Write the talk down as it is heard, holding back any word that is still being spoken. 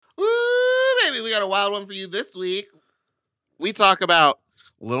we got a wild one for you this week. We talk about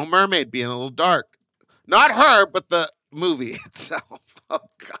Little Mermaid being a little dark. Not her, but the movie itself. Oh,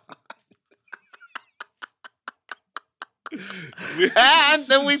 God. And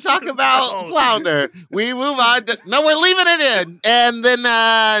then we talk about Flounder. We move on to... No, we're leaving it in. And then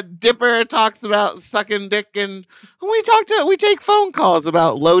Dipper talks about sucking dick, and we take phone calls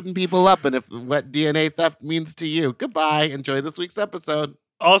about loading people up and what DNA theft means to you. Goodbye. Enjoy this week's episode.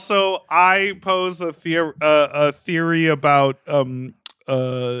 Also, I pose a theory about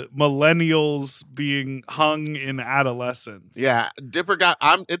millennials being hung in adolescence. Yeah, Dipper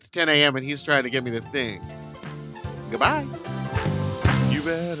it's 10 a.m. and he's trying to get me to think. Goodbye. You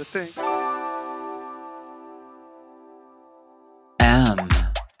better think.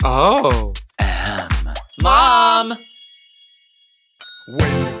 Oh. Mom!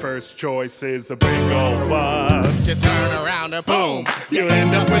 When your first choice is a big old bus, You turn around and boom, you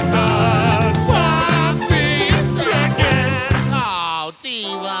end up with a sloppy seconds. Oh,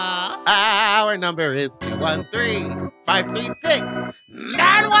 Diva. Our number is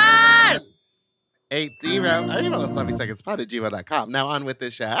 213-536-9180. You know the sloppy seconds pod at gmail.com. Now on with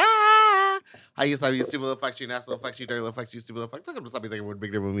this show. How you sloppy, you stupid little fuck, you nasty little fuck, you dirty little fuck, you stupid little fuck. Talking about sloppy second with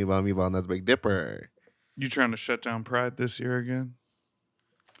Big Dipper, me ball, and that's Big Dipper. you trying to shut down Pride this year again?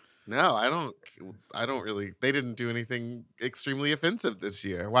 No, I don't really. They didn't do anything extremely offensive this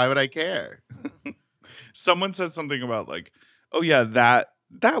year. Why would I care? Someone said something about like, oh yeah, that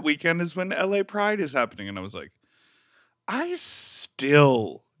weekend is when LA Pride is happening. And I was like, I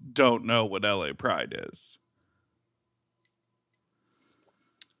still don't know what LA Pride is.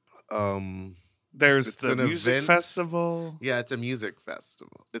 There's the music event. festival. Yeah, it's a music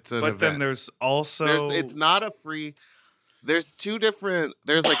festival. It's an But event. then there's also... It's not a free... There's two different...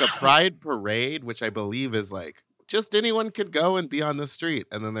 There's like a Pride Parade, which I believe is like, just anyone could go and be on the street.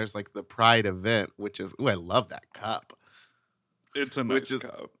 And then there's like the Pride event, which is... Ooh, I love that cup. It's a nice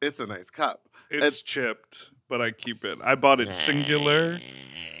cup. It's a nice cup. It's chipped, but I keep it. I bought it singular.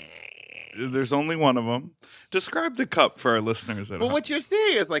 There's only one of them. Describe the cup for our listeners. Well, what you're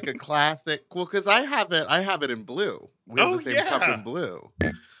seeing is like a classic... Well, because I have it in blue. We have the same cup in blue.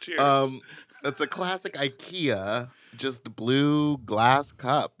 Cheers. It's a classic IKEA, just blue glass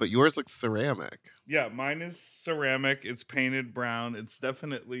cup, but yours looks ceramic. Yeah, mine is ceramic. It's painted brown. It's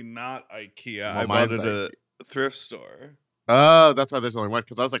definitely not IKEA. Well, I bought it at IKEA. a thrift store. Oh, that's why there's only one.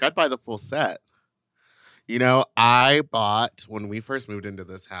 Because I was like, I'd buy the full set. You know, I bought, when we first moved into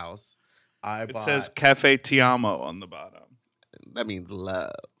this house, It says Cafe Ti Amo on the bottom. That means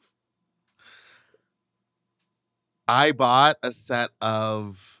love. I bought a set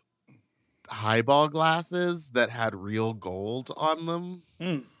of highball glasses that had real gold on them.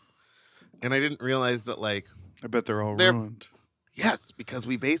 Mm. And I didn't realize that, like... I bet they're ruined. Yes, because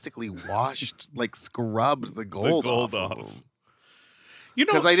we basically washed, like, scrubbed the gold off. You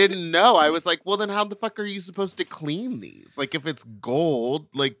know, because I didn't know. I was like, well, then how the fuck are you supposed to clean these? Like, if it's gold,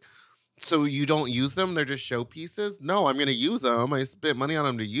 like, so you don't use them? They're just showpieces? No, I'm going to use them. I spent money on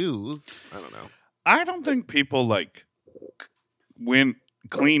them to use. I don't know. I don't think people, like, when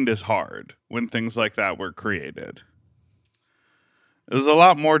cleaned as hard when things like that were created. It was a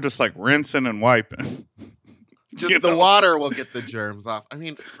lot more just, like, rinsing and wiping. Just the water will get the germs off. I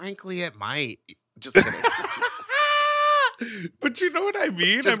mean, frankly, it might. Just kidding. But you know what I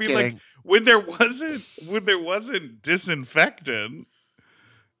mean? Just kidding. Like when there wasn't disinfectant,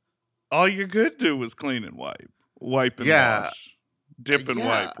 all you could do was clean and wipe and wash, dip and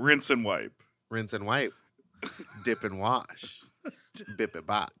wipe, rinse and wipe, dip and wash, bip it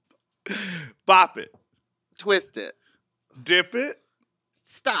bop, bop it, twist it, dip it,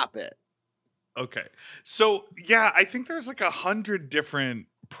 stop it. Okay, so yeah, I think there's like 100 different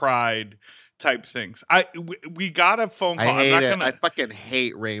Pride type things. We got a phone call. I hate it. I fucking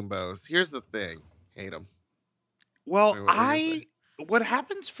hate rainbows. Here's the thing. Hate them. Well, what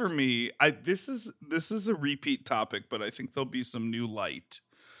happens for me, this is a repeat topic, but I think there'll be some new light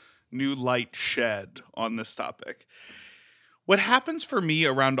shed on this topic. What happens for me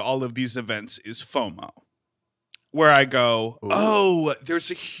around all of these events is FOMO. Where I go, oh,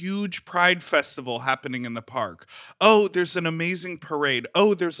 there's a huge Pride festival happening in the park. Oh, there's an amazing parade.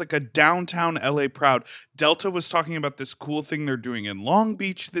 Oh, there's like a downtown LA Proud. Delta was talking about this cool thing they're doing in Long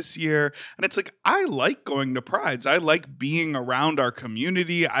Beach this year. And it's like, I like going to Prides. I like being around our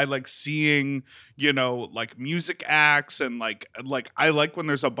community. I like seeing, like music acts and like I like when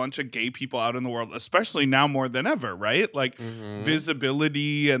there's a bunch of gay people out in the world, especially now more than ever, right? Like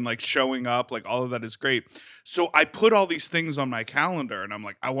visibility and like showing up, like all of that is great. So I put all these things on my calendar and I'm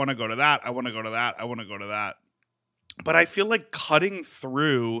like, I want to go to that. I want to go to that. I want to go to that. But I feel like cutting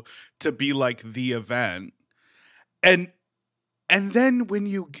through to be like the event, and then when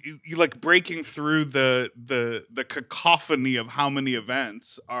you like breaking through the cacophony of how many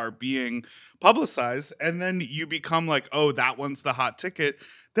events are being publicized, and then you become like, oh, that one's the hot ticket.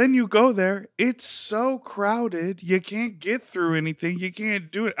 Then you go there, it's so crowded, you can't get through anything, you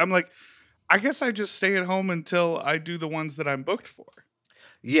can't do it. I'm like, I guess I just stay at home until I do the ones that I'm booked for.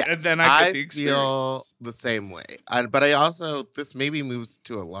 Yes, And then I get the feel experience. the same way. But I also, this maybe moves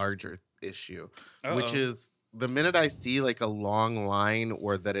to a larger issue, which Uh-oh. is the minute I see like a long line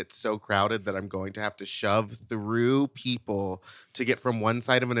or that it's so crowded that I'm going to have to shove through people to get from one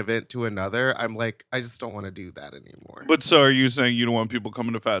side of an event to another, I'm like, I just don't want to do that anymore. But so are you saying you don't want people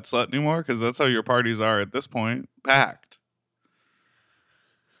coming to Fat Slut anymore? Because that's how your parties are at this point. Packed.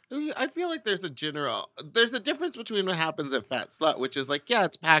 I feel like there's a difference between what happens at Fat Slut, which is like, yeah,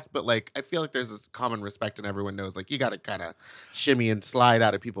 it's packed, but like, I feel like there's this common respect and everyone knows, like, you got to kind of shimmy and slide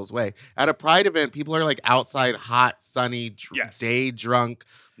out of people's way. At a Pride event, people are like outside, hot, sunny, Yes. day drunk.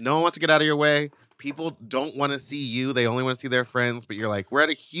 No one wants to get out of your way. People don't want to see you. They only want to see their friends, but you're like, we're at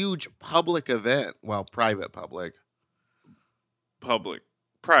a huge public event. Well, private public. Public.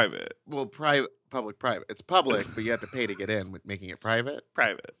 Private. Well, private, public, private. It's public, but you have to pay to get in with making it private.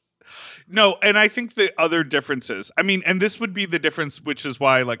 Private. No, and I think the other differences, I mean, and this would be the difference, which is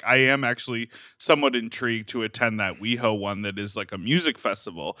why, like, I am actually somewhat intrigued to attend that WeHo one that is like a music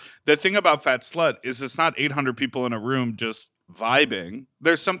festival. The thing about Fat Slut is it's not 800 people in a room just vibing.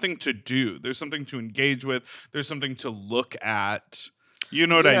 There's something to do. There's something to engage with. There's something to look at. You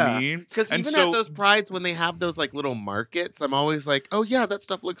know what I mean? Because even at those prides, when they have those like little markets, I'm always like, oh yeah, that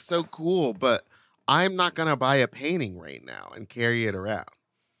stuff looks so cool, but I'm not going to buy a painting right now and carry it around.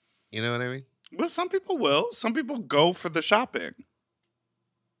 You know what I mean? Well, some people will. Some people go for the shopping.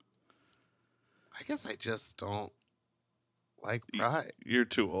 I guess I just don't like Pride. You're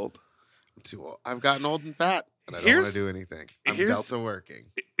too old. I'm too old. I've gotten old and fat, and I don't want to do anything. I'm Delta working.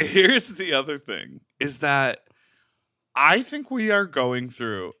 Here's the other thing, is that I think we are going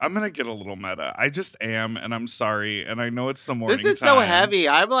through, I'm going to get a little meta. I just am, and I'm sorry, and I know it's the morning This is so heavy.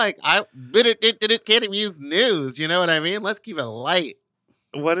 I'm like, it can't even use news. You know what I mean? Let's keep it light.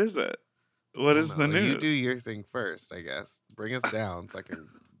 What is it? What is the news? You do your thing first, I guess. Bring us down so I can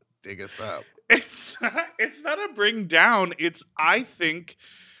dig us up. It's not a bring down. It's, I think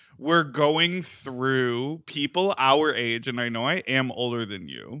we're going through, people our age, and I know I am older than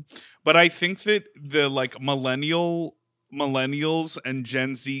you, but I think that the like millennials and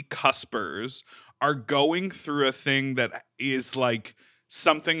Gen Z cuspers are going through a thing that is like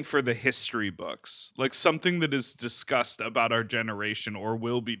something for the history books, like something that is discussed about our generation or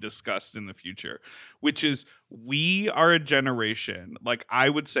will be discussed in the future, which is we are a generation, like I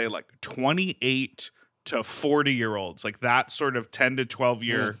would say like 28 to 40-year-olds, like that sort of 10 to 12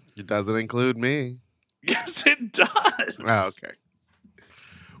 year. It doesn't include me. Yes, it does. Oh, okay.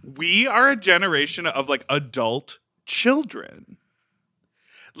 We are a generation of like adult children.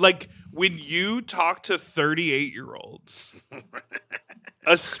 Like when you talk to 38-year-olds,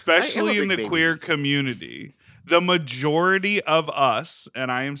 especially in the queer community, the majority of us,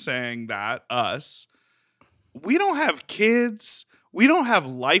 and I am saying that us, we don't have kids. We don't have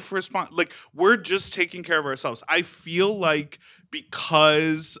life like we're just taking care of ourselves. I feel like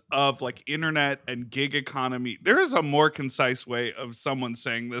because of like internet and gig economy, there is a more concise way of someone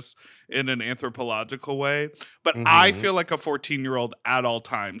saying this in an anthropological way. But I feel like a 14-year-old at all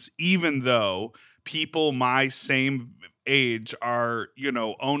times, even though people my same age are, you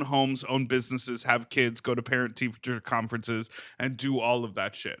know, own homes, own businesses, have kids, go to parent-teacher conferences, and do all of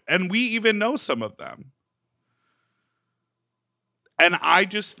that shit. And we even know some of them. And I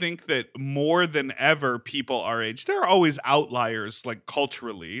just think that more than ever, people our age, there are always outliers, like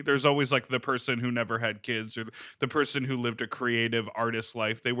culturally. There's always like the person who never had kids or the person who lived a creative artist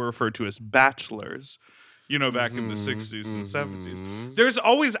life. They were referred to as bachelors, you know, back in the 60s and 70s. There's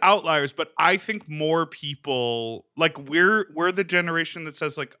always outliers, but I think more people, like we're the generation that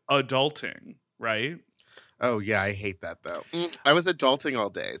says like adulting, right? Oh, yeah, I hate that, though. I was adulting all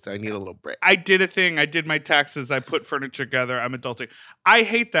day, so I need a little break. I did a thing. I did my taxes. I put furniture together. I'm adulting. I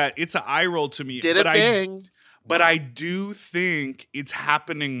hate that. It's an eye roll to me. Did a thing. But I do think it's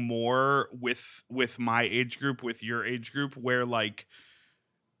happening more with my age group, with your age group, where, like,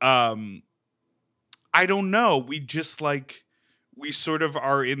 I don't know. We just, like, we sort of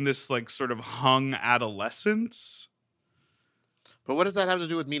are in this, like, sort of hung adolescence. But what does that have to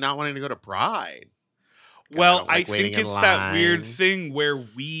do with me not wanting to go to Pride? Well, I think it's that weird thing where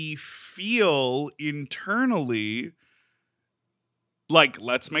we feel internally Like,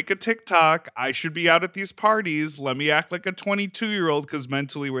 let's make a TikTok. I should be out at these parties. Let me act like a 22-year-old because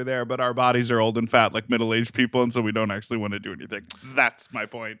mentally we're there, but our bodies are old and fat like middle-aged people, and so we don't actually want to do anything. That's my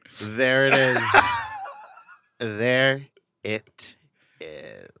point. There it is. There it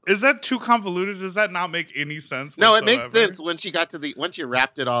is. Is that too convoluted? Does that not make any sense? No, it makes sense when she got to once you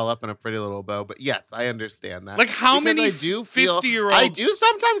wrapped it all up in a pretty little bow. But yes, I understand that. Like, how because many I do feel 50-year-olds? I do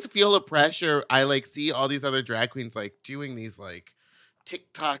sometimes feel a pressure. I like see all these other drag queens like doing these like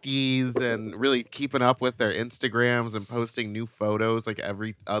TikTokies and really keeping up with their Instagrams and posting new photos like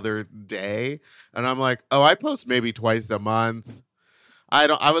every other day. And I'm like, oh, I post maybe twice a month. I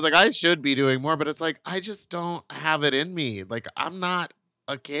was like, I should be doing more, but it's like, I just don't have it in me. Like, I'm not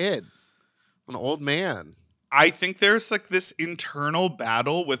a kid. I'm an old man. I think there's like this internal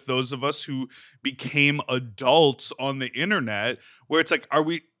battle with those of us who became adults on the internet where it's like, are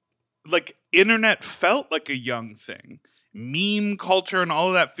we like internet felt like a young thing. Meme culture and all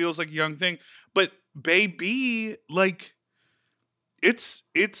of that feels like a young thing. But baby, like it's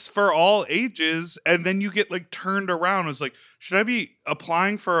for all ages, and then you get like turned around. It's like, should I be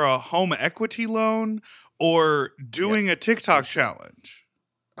applying for a home equity loan or doing a TikTok challenge?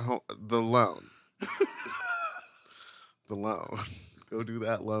 Oh, the loan. The loan. Go do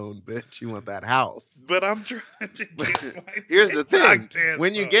that loan, bitch. You want that house. But I'm trying to get my Here's the TikTok thing. dance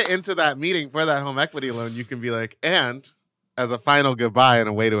When you up. get into that meeting for that home equity loan, you can be like, and as a final goodbye and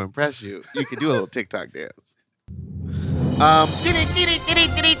a way to impress you, you can do a little TikTok dance. It's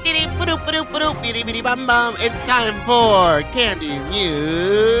time for Candy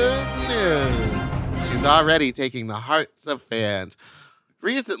Muse News. She's already taking the hearts of fans.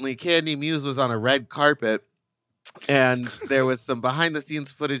 Recently, Candy Muse was on a red carpet, and there was some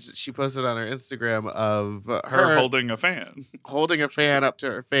behind-the-scenes footage that she posted on her Instagram of her holding a fan. Holding a fan up to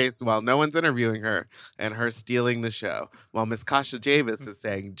her face while no one's interviewing her, and her stealing the show, while Miss Kasha Davis is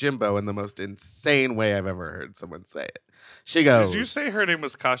saying Jimbo in the most insane way I've ever heard someone say it. She goes, Did you say her name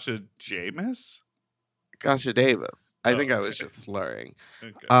was Kasha Jamis? Kasha Davis. I think I was okay. just slurring.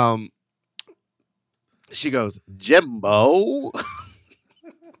 Okay. She goes, Jimbo.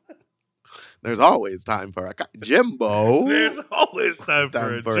 There's always time for a Jimbo. There's always time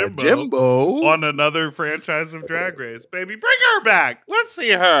for a Jimbo. Jimbo. On another franchise of Drag Race. Baby, bring her back. Let's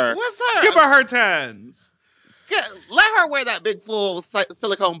see her. What's her? Give her tens. Let her wear that big full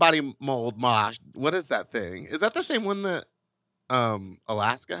silicone body mold mosh. What is that thing? Is that the same one that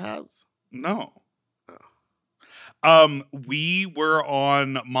Alaska has? No. We were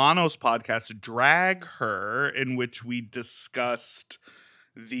on Mono's podcast, Drag Her, in which we discussed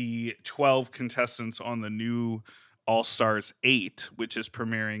the 12 contestants on the new All Stars 8, which is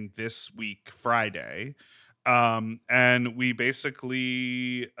premiering this week, Friday. And we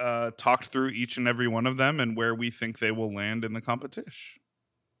basically talked through each and every one of them and where we think they will land in the competition.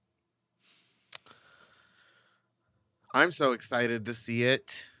 I'm so excited to see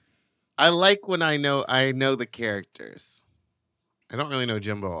it. I like when I know the characters. I don't really know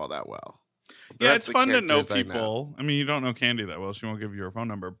Jimbo all that well. Yeah, it's fun to know characters people. I mean, you don't know Candy that well. She won't give you her phone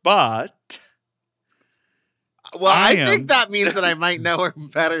number. But well, I am. think that means that I might know her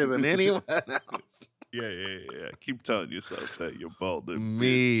better than anyone else. Yeah. Keep telling yourself that you're bald.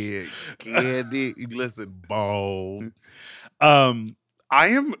 Me, Candy. Listen, bald. I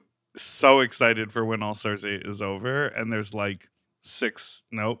am so excited for when All Stars 8 is over, and there's like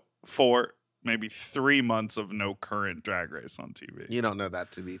 4, maybe 3 months of no current Drag Race on TV. You don't know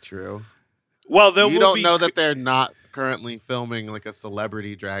that to be true. Well, you don't know that they're not currently filming like a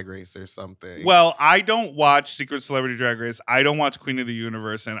celebrity Drag Race or something. Well, I don't watch Secret Celebrity Drag Race. I don't watch Queen of the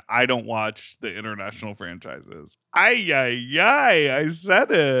Universe, and I don't watch the international franchises. I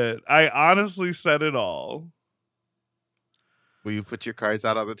said it. I honestly said it all. Will you put your cards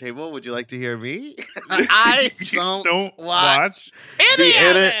out on the table? Would you like to hear me? I don't watch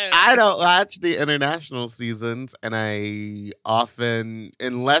I don't watch the international seasons, and I often,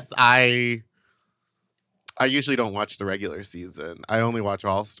 unless I usually don't watch the regular season. I only watch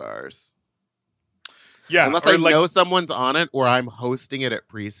All Stars. Yeah, unless I know someone's on it or I'm hosting it at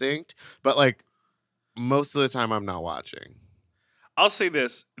Precinct. But like most of the time, I'm not watching. I'll say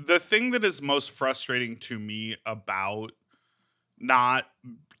this: the thing that is most frustrating to me about not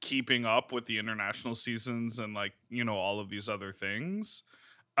keeping up with the international seasons and like, you know, all of these other things,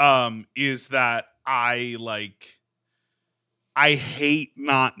 is that I hate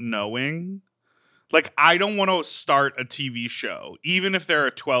not knowing. Like, I don't want to start a TV show, even if there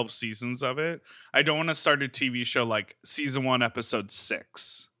are 12 seasons of it. I don't want to start a TV show like season 1, episode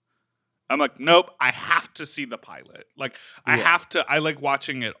 6. I'm like, nope, I have to see the pilot. Like, I like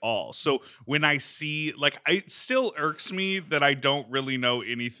watching it all. So when I see, like, it still irks me that I don't really know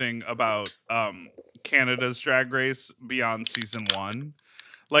anything about Canada's Drag Race beyond season 1.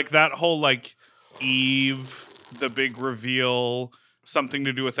 Like, that whole, like, Eve, the big reveal, something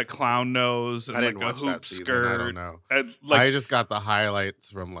to do with a clown nose and like a hoop skirt. I don't know. And, like, I just got the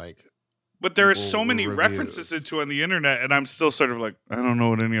highlights from like. But there are so many references into it on the internet, and I'm still sort of like, I don't know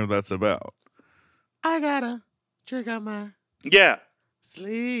what any of that's about. I gotta trick on my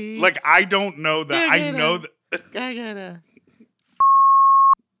sleep. Like, I don't know that. I know that. I gotta.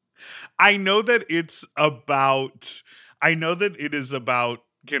 I know that it's about. I know that it is about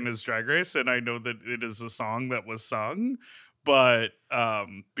Canada's Drag Race, and I know that it is a song that was sung. But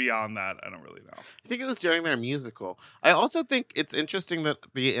beyond that, I don't really know. I think it was during their musical. I also think it's interesting that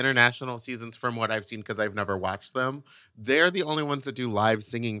the international seasons, from what I've seen, because I've never watched them, they're the only ones that do live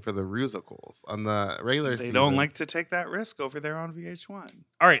singing for the musicals. On the regular season, they don't like to take that risk over there on VH1.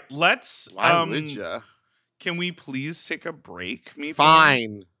 All right, let's. Why would ya? Can we please take a break?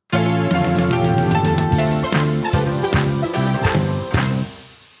 Fine.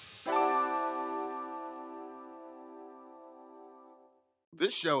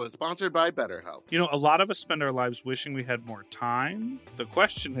 This show is sponsored by BetterHelp. You know, a lot of us spend our lives wishing we had more time. The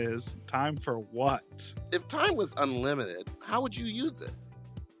question is, time for what? If time was unlimited, how would you use it?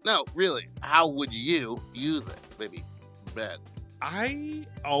 No, really, how would you use it? Maybe bet. I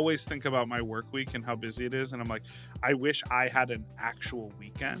always think about my work week and how busy it is, and I'm like, I wish I had an actual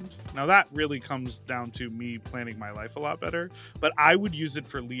weekend. Now, that really comes down to me planning my life a lot better, but I would use it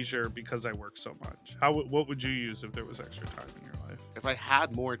for leisure because I work so much. What would you use if there was extra time in your life? If I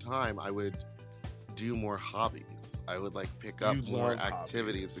had more time, I would do more hobbies. I would like pick up more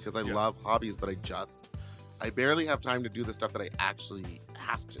activities because I love hobbies, but I barely have time to do the stuff that I actually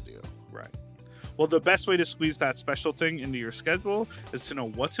have to do. Right. Well, the best way to squeeze that special thing into your schedule is to know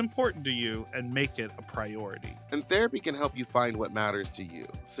what's important to you and make it a priority. And therapy can help you find what matters to you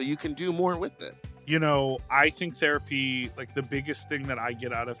so you can do more with it. You know, I think therapy, like the biggest thing that I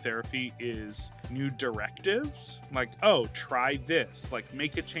get out of therapy is new directives. Like, oh, try this. Like,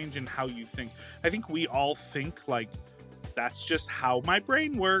 make a change in how you think. I think we all think like, that's just how my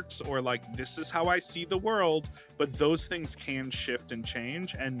brain works, or like, this is how I see the world. But those things can shift and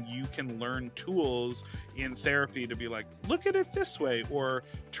change, and you can learn tools in therapy to be like, look at it this way, or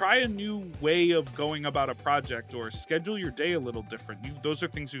try a new way of going about a project, or schedule your day a little different. Those are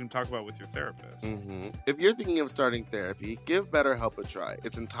things you can talk about with your therapist. Mm-hmm. If you're thinking of starting therapy, give BetterHelp a try.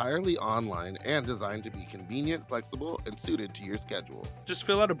 It's entirely online and designed to be convenient, flexible, and suited to your schedule. Just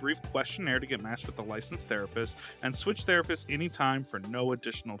fill out a brief questionnaire to get matched with a licensed therapist, and switch therapists anytime for no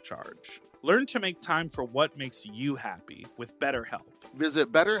additional charge. Learn to make time for what makes you happy with BetterHelp.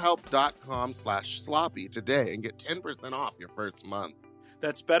 Visit BetterHelp.com/sloppy today and get 10% off your first month.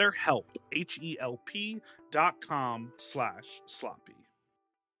 That's BetterHelp, HELP.com/sloppy.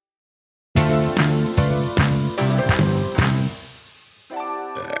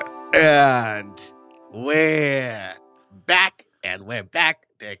 And we're back,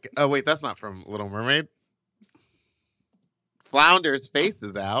 Dick. Oh, wait, that's not from Little Mermaid. Flounder's face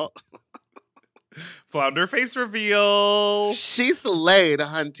is out. Flounder face reveal. She slayed,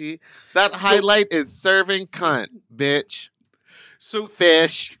 hunty. That highlight is serving cunt, bitch. So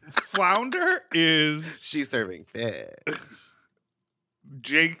fish. Flounder is she's serving fish.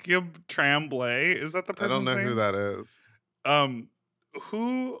 Jacob Tremblay. Is that the person's name? I don't know who that is.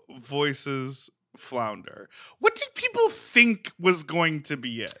 Who voices Flounder? What did people think was going to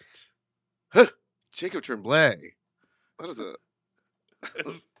be it? Jacob Tremblay. What is it?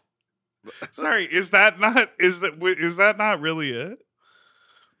 Sorry, is that not really it?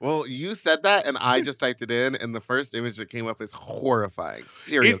 Well, you said that, and I just typed it in, and the first image that came up is horrifying.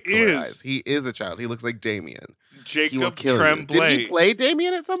 Serial killer eyes. He is a child. He looks like Damien. Jacob Tremblay. Did he play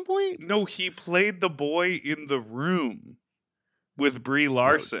Damien at some point? No, he played the boy in The Room with Brie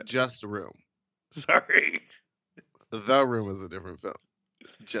Larson. No, Just Room. Sorry. The Room is a different film.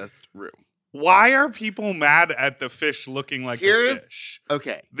 Just Room. Why are people mad at the fish looking like a fish?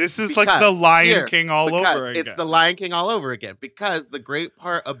 Okay. This is like the Lion King all over again. It's the Lion King all over again. Because the great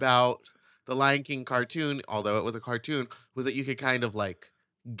part about the Lion King cartoon, although it was a cartoon, was that you could kind of like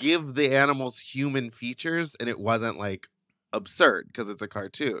give the animals human features and it wasn't like absurd because it's a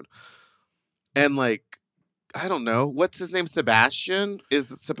cartoon. And like, I don't know, what's his name? Sebastian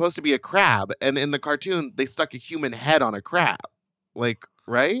is supposed to be a crab. And in the cartoon, they stuck a human head on a crab. Like,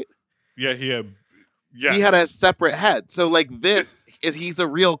 right? Yeah, he had a separate head. So like this is he's a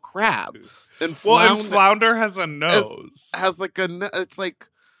real crab. And Flounder has a nose. Has like it's like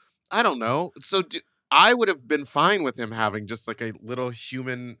I don't know. So I would have been fine with him having just like a little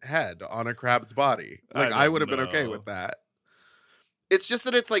human head on a crab's body. Like I would have been okay with that. It's just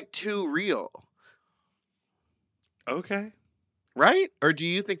that it's like too real. Okay. Right? Or do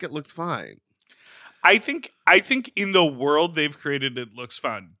you think it looks fine? I think in the world they've created, it looks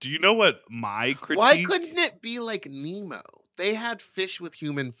fun. Do you know what my critique? Why couldn't it be like Nemo? They had fish with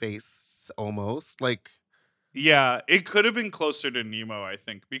human face almost. Like, yeah, it could have been closer to Nemo, I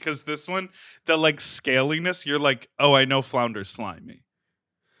think, because this one, the like scaliness, you're like, oh, I know Flounder's slimy.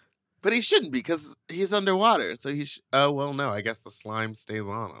 but he shouldn't because he's underwater. So oh well, no. I guess the slime stays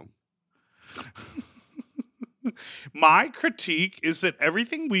on him. My critique is that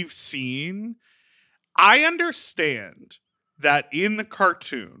everything we've seen, I understand that in the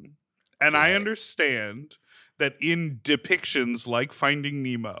cartoon, and I understand that in depictions like Finding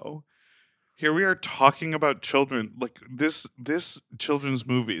Nemo, here we are talking about children. Like this children's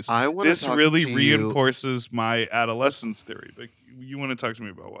movies. This really reinforces my adolescence theory. Like, you want to talk to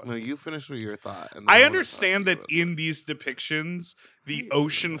me about what? No, you finish with your thought. And I understand that in these depictions, the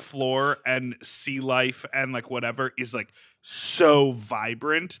ocean floor and sea life and like whatever is like so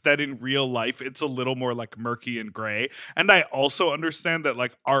vibrant that in real life it's a little more like murky and gray. And I also understand that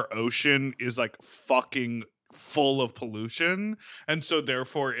like our ocean is like fucking full of pollution, and so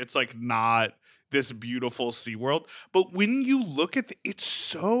therefore it's like not this beautiful SeaWorld. But when you look at it's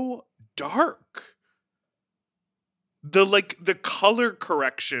so dark. The color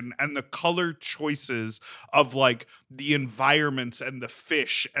correction and the color choices of like the environments and the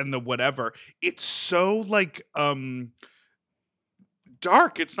fish and the whatever, it's so like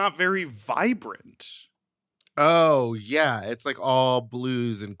dark. It's not very vibrant. Oh yeah, it's like all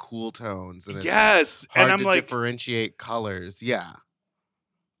blues and cool tones, and it's yes, hard and I'm to like differentiate colors. Yeah,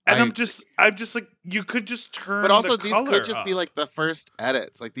 and I'm just like, you could just turn. But also, the these color could just up. be like the first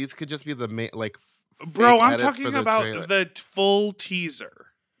edits. Like these could just be the like. Bro, I'm edits talking for the about trailer. the full teaser.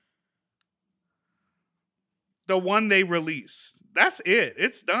 The one they release. That's it.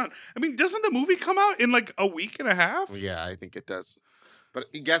 It's done. I mean, doesn't the movie come out in like a week and a half? Yeah, I think it does. But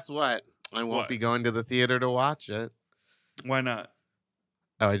guess what? I won't What? be going to the theater to watch it. Why not?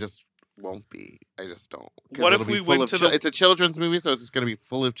 Oh, I just won't be. I just don't. 'Cause What if it'll be we full went of to the- It's a children's movie, so it's going to be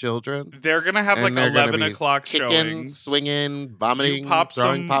full of children. They're gonna have like And they're gonna 11 be o'clock kicking, showings. swinging, vomiting, pop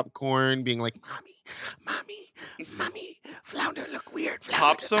throwing some- popcorn, being like, Mommy, Flounder look weird. Flounder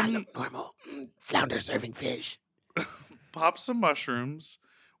Pop does not some- look normal. Flounder serving fish. Pop some mushrooms.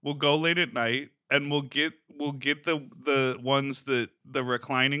 We'll go late at night, and we'll get the ones that the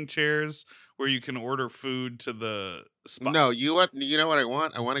reclining chairs where you can order food to the spot. No, you know what I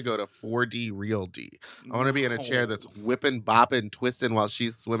want? I want to go to 4D Real D. I want to be in a chair that's whipping, bopping, twisting while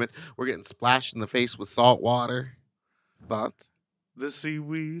she's swimming. We're getting splashed in the face with salt water. Thoughts? The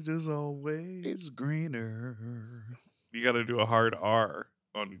seaweed is always greener. You got to do a hard R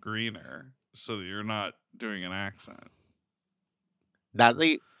on greener so that you're not doing an accent. That's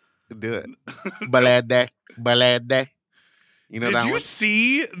it. Do it. Balade. You know Did that you one?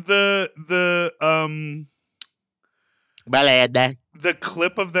 see the Balade. the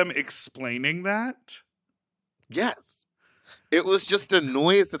clip of them explaining that? Yes. It was just a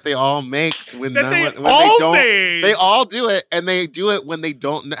noise that they all make when That they when all they don't. made. They all do it, and they do it when they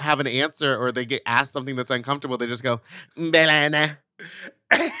don't have an answer or they get asked something that's uncomfortable. They just go, Balade.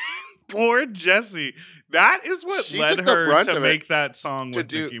 Poor Jessie. That is what She led took the her brunt to of make it that song to with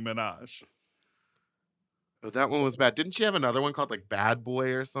do- Nicki Minaj. Oh, that one was bad. Didn't she have another one called like Bad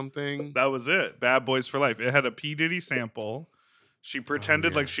Boy or something? That was it. Bad Boys for Life. It had a P. Diddy sample. She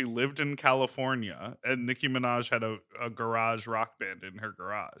pretended yeah. like she lived in California, and Nicki Minaj had a garage rock band in her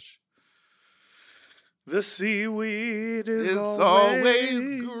garage. The seaweed is It's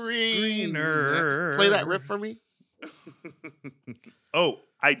always greener. Play that riff for me. Oh,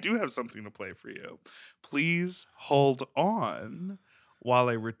 I do have something to play for you. Please hold on while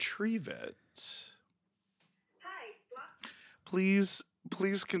I retrieve it.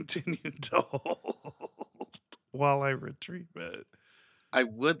 Please continue to hold while I retrieve it. I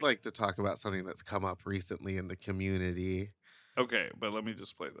would like to talk about something that's come up recently in the community. Okay, but let me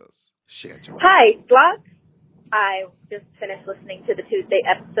just play this. Shit, Joel. Hi, Block. I just finished listening to the Tuesday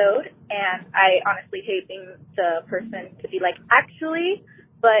episode, and I honestly hate being the person to be like, actually,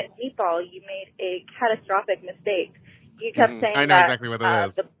 but Meatball, you made a catastrophic mistake. You kept saying I know that exactly what that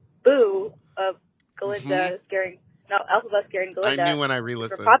is. the boo of Galinda scaring, no, Elphaba scaring I Galinda knew when I is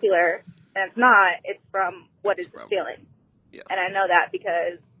re-listened. for popular, and it's not. It's from what It's is from- the feeling. Yes. And I know that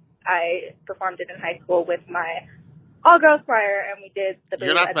because I performed it in high school with my all-girls choir, and we did the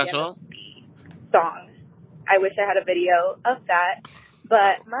You're not at the end special. of the song. I wish I had a video of that, But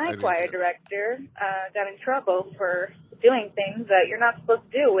I my do choir too. director got in trouble for doing things that you're not supposed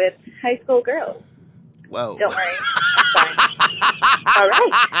to do with high school girls. Whoa. Don't worry, I'm fine. All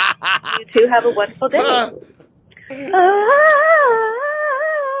right, you two have a wonderful day.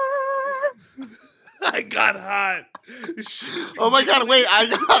 I got hot. Oh my god, wait, I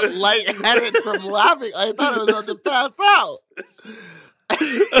got lightheaded from laughing. I thought I was about to pass out.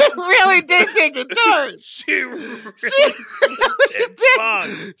 It really did take a turn. She really did.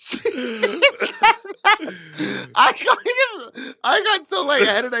 I got so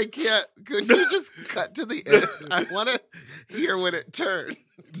lightheaded I can't. Could you just cut to the end? I want to hear when it turned.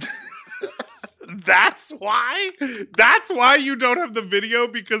 That's why you don't have the video,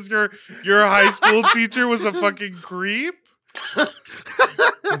 because your high school teacher was a fucking creep.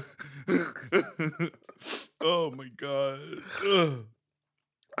 Oh my god. Ugh.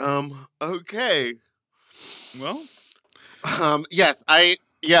 Okay. Well, yes, when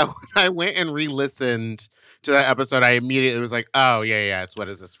I went and re-listened to that episode, I immediately was like, oh yeah, it's What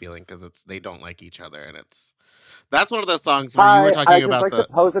Is This Feeling? Because they don't like each other, and that's one of those songs where you were talking about to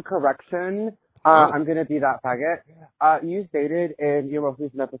pose a correction. I'm gonna be that faggot. You stated in your most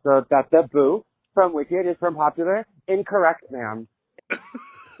recent episode that the boo from Wicked is from Popular. Incorrect, ma'am.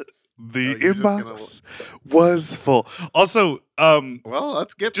 the inbox was full. Also, well,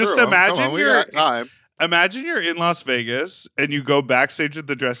 let's get just through 'em. imagine Come on, we got time. Imagine you're in Las Vegas and you go backstage at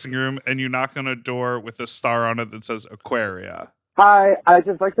the dressing room and you knock on a door with a star on it that says Aquaria. Hi, I'd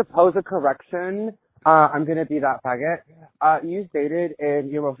just like to pose a correction. I'm gonna be that faggot. You stated in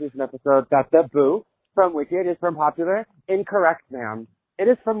your most recent episode that the boo from Wicked is from Popular. Incorrect, ma'am. It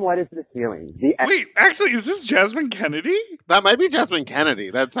is from What Is This Feeling? Wait, actually, is this Jasmine Kennedy? That might be Jasmine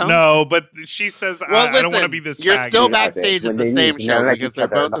Kennedy. That sounds... No, but she says, well, I don't want to be this You're faggot. still backstage at the same show because they're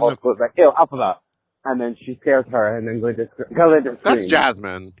both in the... School's like, ew, alphabet. And then she scares her, and then Glinda screams. That's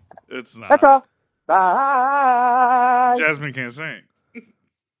Jasmine. It's not. That's all. Bye. Jasmine can't sing.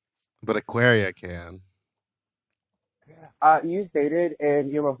 But Aquaria can. You stated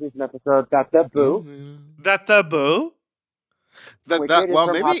in your most recent episode that the boo... That the boo? Well,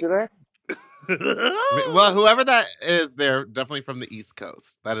 maybe... Popular. Well, whoever that is, they're definitely from the East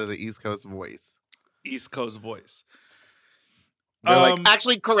Coast. That is an East Coast voice. East Coast voice. They're like,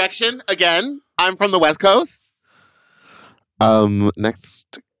 actually, correction, again, I'm from the West Coast.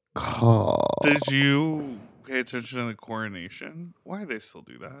 Next call. Did you pay attention to the coronation? Why do they still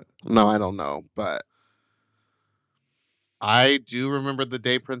do that? No, I don't know, but I do remember the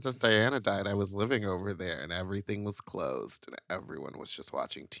day Princess Diana died. I was living over there, and everything was closed, and everyone was just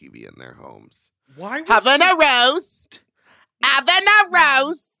watching TV in their homes. Why was Having a roast. Having a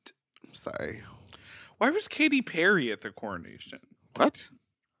roast. I'm sorry. Why was Katy Perry at the coronation? What?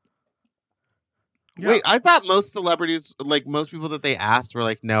 Yeah. Wait, I thought most celebrities, like most people that they asked, were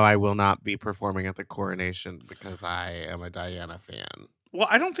like, no, I will not be performing at the coronation because I am a Diana fan. Well,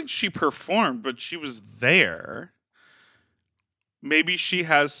 I don't think she performed, but she was there. Maybe she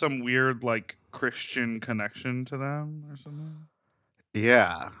has some weird, like, Christian connection to them or something.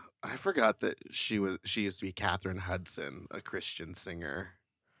 Yeah. I forgot that she used to be Catherine Hudson, a Christian singer.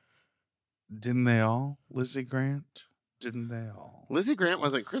 Didn't they all? Lizzie Grant? Didn't they all? Lizzie Grant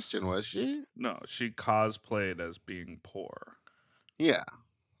wasn't Christian, was she? No, she cosplayed as being poor. Yeah.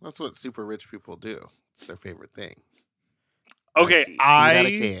 That's what super rich people do. It's their favorite thing. Okay,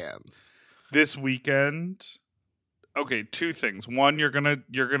 cans. This weekend... Okay, two things. One, you're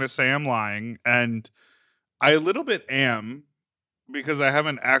gonna say I'm lying, and I a little bit am, because I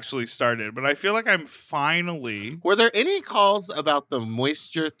haven't actually started, but I feel like I'm finally... Were there any calls about the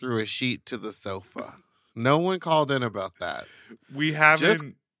moisture through a sheet to the sofa? No one called in about that. We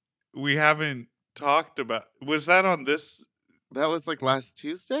haven't talked about... Was that on this? That was like last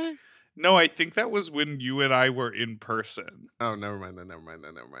Tuesday? No, I think that was when you and I were in person. Oh, never mind then.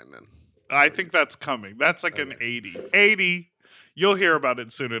 I think that's coming. That's like an 80. 80. You'll hear about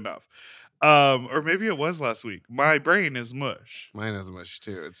it soon enough. Or maybe it was last week. My brain is mush. Mine is mush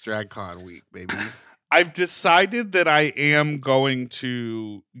too. It's DragCon week, baby. I've decided that I am going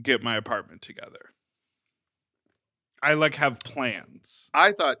to get my apartment together. I have plans.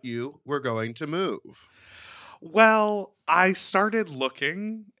 I thought you were going to move. Well, I started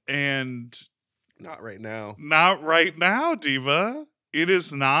looking and... Not right now. Not right now, Diva. It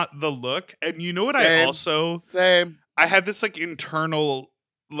is not the look. And you know what? Same. I had this internal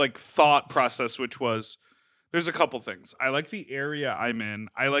thought process, which was, there's a couple things. I like the area I'm in.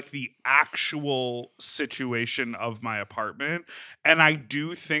 I like the actual situation of my apartment. And I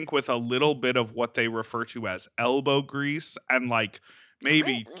do think with a little bit of what they refer to as elbow grease and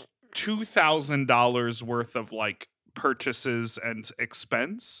maybe $2,000 worth of purchases and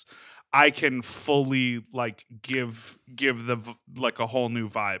expense, I can fully like give like a whole new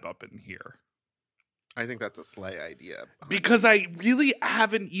vibe up in here. I think that's a slay idea. Because I really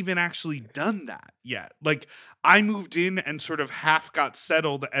haven't even actually done that yet. Like, I moved in and sort of half got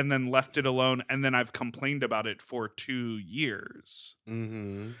settled and then left it alone, and then I've complained about it for 2 years.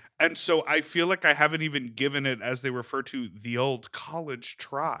 Mm-hmm. And so I feel like I haven't even given it, as they refer to, the old college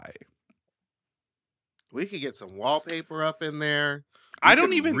try. We could get some wallpaper up in there. I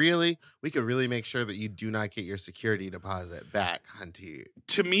don't even We could really make sure that you do not get your security deposit back, Hunty.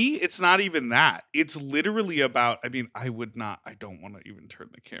 To me, it's not even that. It's literally about, I mean, I don't want to even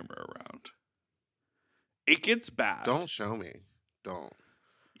turn the camera around. It gets bad. Don't show me. Don't.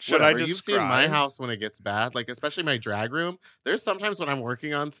 Should Whatever. I You've describe? seen my house when it gets bad, like especially my drag room. There's sometimes when I'm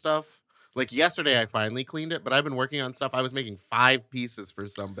working on stuff. Like yesterday, I finally cleaned it, but I've been working on stuff. I was making 5 pieces for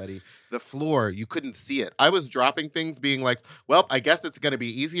somebody. The floor, you couldn't see it. I was dropping things, being like, well, I guess it's going to be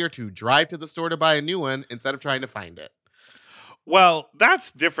easier to drive to the store to buy a new one instead of trying to find it. Well,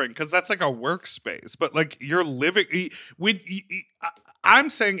 that's different because that's like a workspace. But like you're living, I'm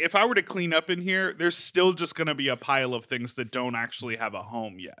saying if I were to clean up in here, there's still just going to be a pile of things that don't actually have a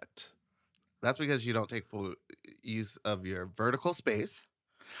home yet. That's because you don't take full use of your vertical space.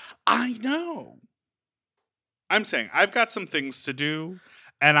 I know. I'm saying I've got some things to do,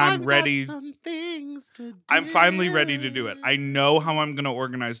 and I'm ready. Got some things to do. I'm finally ready to do it. I know how I'm going to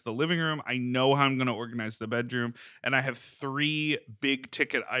organize the living room. I know how I'm going to organize the bedroom. And I have 3 big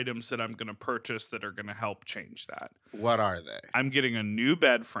ticket items that I'm going to purchase that are going to help change that. What are they? I'm getting a new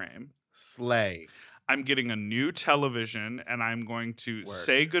bed frame. Slay. I'm getting a new television, and I'm going to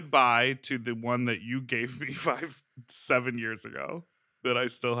say goodbye to the one that you gave me 7 years ago. That I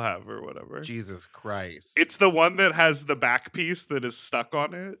still have or whatever. Jesus Christ. It's the one that has the back piece that is stuck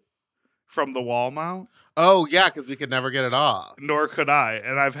on it from the wall mount. Oh, yeah, because we could never get it off. Nor could I.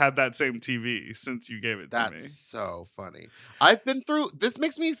 And I've had that same TV since you gave it to me. That's so funny. I've been through, this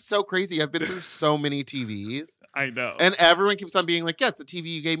makes me so crazy. I've been through so many TVs. I know. And everyone keeps on being like, yeah, it's a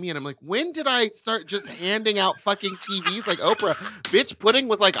TV you gave me. And I'm like, when did I start just handing out fucking TVs like Oprah? Bitch Pudding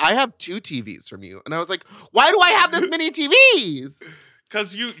was like, I have 2 TVs from you. And I was like, why do I have this many TVs?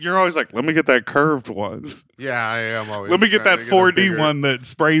 Because you're always like, let me get that curved one. Yeah, I am always. Let me get that 4D one that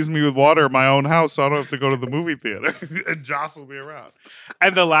sprays me with water in my own house so I don't have to go to the movie theater and jostle me around.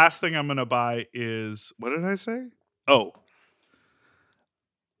 And the last thing I'm going to buy is, what did I say? Oh,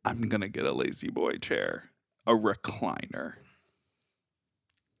 I'm going to get a lazy boy chair, a recliner.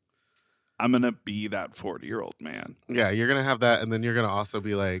 I'm going to be that 40-year-old man. Yeah, you're going to have that. And then you're going to also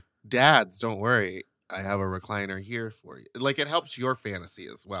be like, dads, don't worry. I have a recliner here for you. Like, it helps your fantasy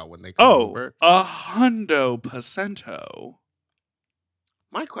as well when they come over. 100%.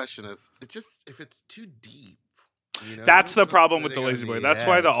 My question is, if it's too deep. You know, that's the problem with the sitting lazy on boy. the That's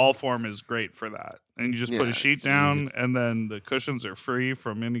why the edge. all form is great for that. And you just put a sheet down, and then the cushions are free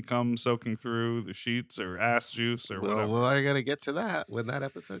from any cum soaking through the sheets or ass juice or whatever. Well, I gotta get to that when that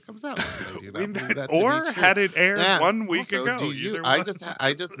episode comes out. I do not believe that to or be true. had it aired Yeah, 1 week also, ago. do you- Either I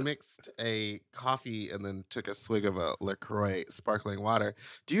one. just mixed a coffee and then took a swig of a LaCroix sparkling water.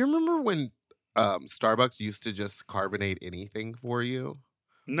 Do you remember when Starbucks used to just carbonate anything for you?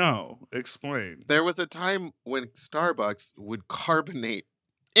 No, explain. There was a time when Starbucks would carbonate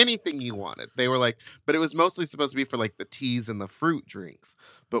anything you wanted. They were like, but it was mostly supposed to be for like the teas and the fruit drinks.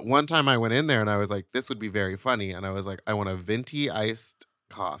 But one time I went in there and I was like, this would be very funny. And I was like, I want a venti iced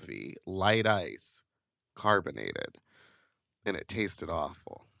coffee, light ice, carbonated. And it tasted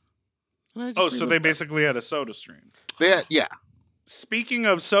awful. And I just Oh, so they relived that. basically had a soda stream. Yeah. Speaking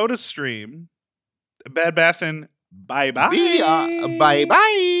of soda stream, Bed Bath and bye-bye.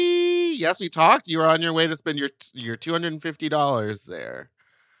 Bye-bye. Yes, we talked. You were on your way to spend your $250 there.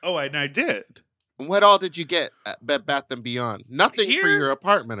 Oh, and I did. What all did you get at Bed Bath & Beyond? Nothing for Here- your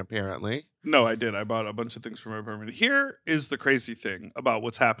apartment, apparently. No, I did. I bought a bunch of things for my apartment. Here is the crazy thing about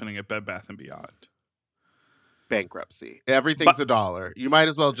what's happening at Bed Bath & Beyond. Bankruptcy. Everything's $1. You might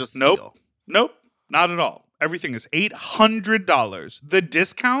as well just steal. Nope, not at all. Everything is $800. The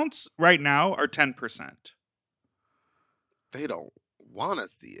discounts right now are 10%. They don't want to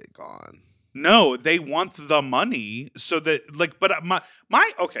see it gone. No, they want the money so that but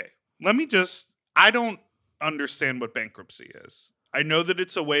okay, I don't understand what bankruptcy is. I know that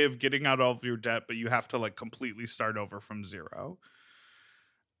it's a way of getting out all of your debt, but you have to completely start over from zero.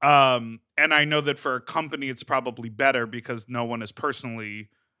 And I know that for a company it's probably better because no one is personally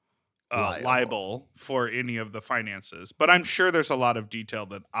liable for any of the finances. But I'm sure there's a lot of detail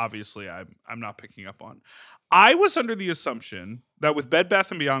that obviously I'm not picking up on. I was under the assumption that with Bed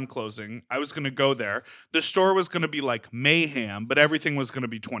Bath & Beyond closing, I was going to go there. The store was going to be like mayhem, but everything was going to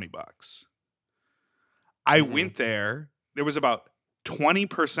be $20. I went there. There was about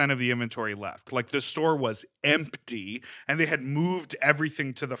 20% of the inventory left. Like the store was empty and they had moved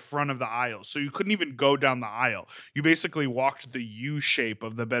everything to the front of the aisle. So you couldn't even go down the aisle. You basically walked the U shape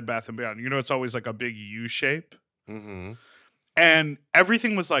of the Bed Bath & Beyond. You know, it's always like a big U shape. Mm-hmm. And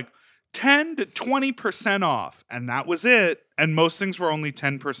everything was like 10 to 20% off. And that was it. And most things were only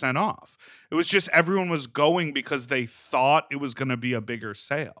 10% off. It was just everyone was going because they thought it was going to be a bigger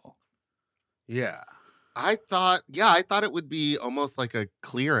sale. Yeah. I thought it would be almost like a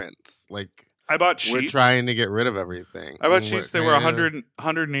clearance. Like I bought sheets. we're trying to get rid of everything. I bought sheets. They were $180.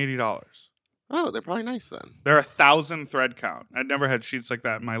 Oh, they're probably nice then. They're 1,000 thread count. I'd never had sheets like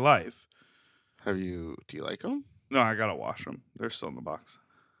that in my life. Do you like them? No, I gotta wash them. They're still in the box.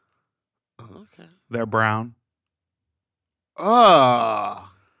 Oh, okay. They're brown.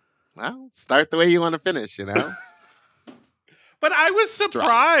 Oh, well, start the way you want to finish, you know? But I was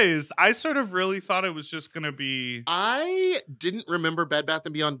surprised. I sort of really thought it was just going to be. I didn't remember Bed Bath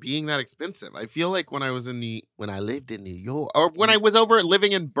 & Beyond being that expensive. I feel like when I lived in New York, or when I was over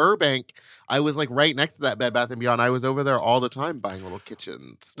living in Burbank, I was like right next to that Bed Bath & Beyond. I was over there all the time buying little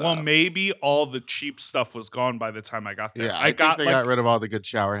kitchen stuff. Well, maybe all the cheap stuff was gone by the time I got there. Yeah, I think they got rid of all the good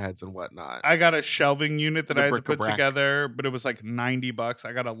shower heads and whatnot. I got a shelving unit that I had to put bric-a-brac. together, but it was like $90.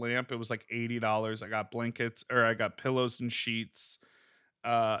 I got a lamp. It was like $80. I got blankets, or I got pillows and sheets.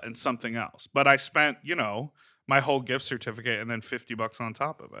 And something else. But I spent, my whole gift certificate and then $50 on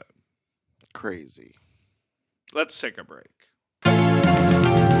top of it. Crazy. Let's take a break.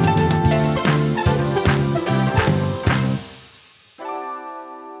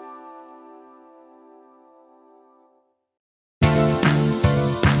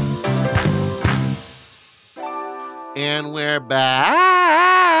 And we're back.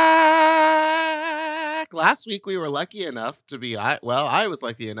 Last week we were lucky enough to be, I was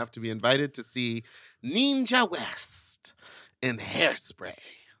lucky enough to be invited to see Ninja West in Hairspray,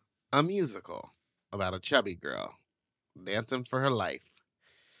 a musical about a chubby girl dancing for her life.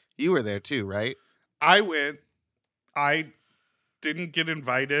 You were there too, right? I went. I didn't get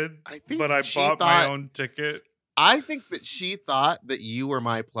invited, but I bought my own ticket. I think that she thought that you were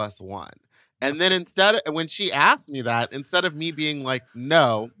my +1. And then when she asked me that, instead of me being like,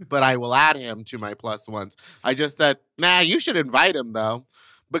 no, but I will add him to my +1s, I just said, nah, you should invite him though,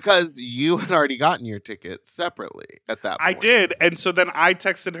 because you had already gotten your ticket separately at that point. I did. And so then I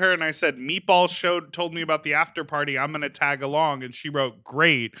texted her and I said, Meatball told me about the after party. I'm going to tag along. And she wrote,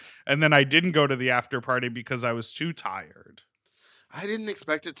 great. And then I didn't go to the after party because I was too tired. I didn't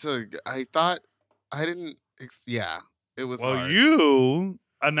expect it to, it was Well, hard. you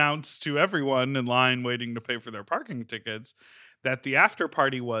announced to everyone in line waiting to pay for their parking tickets that the after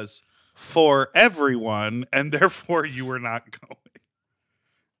party was for everyone, and therefore you were not going.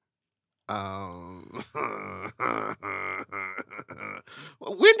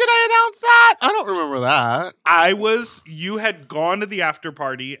 When did I announce that? I don't remember that. You had gone to the after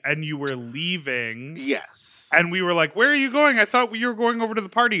party and you were leaving. Yes. And we were like, where are you going? I thought you were going over to the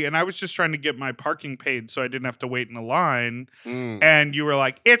party. And I was just trying to get my parking paid so I didn't have to wait in a line. And you were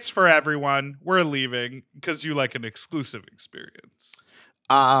like, it's for everyone. We're leaving, because you like an exclusive experience.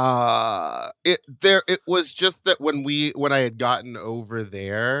 It was just that when I had gotten over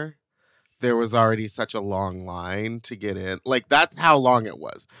there was already such a long line to get in. Like, that's how long it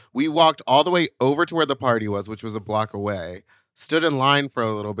was. We walked all the way over to where the party was, which was a block away, stood in line for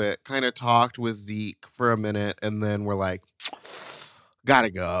a little bit, kind of talked with Zeke for a minute, and then we're like,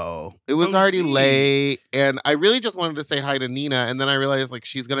 gotta go. It was already late, and I really just wanted to say hi to Nina, and then I realized, like,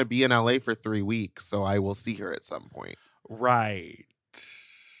 she's going to be in LA for 3 weeks, so I will see her at some point. Right.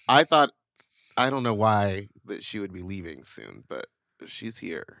 I thought, I don't know why that she would be leaving soon, but she's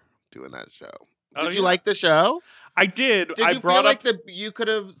here doing that show. Did you like the show? I did. Did you feel like you could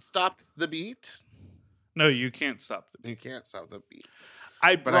have stopped the beat? No, you can't stop the beat. You can't stop the beat.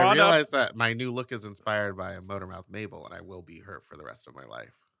 But I realized that my new look is inspired by a Motormouth Mabel, and I will be her for the rest of my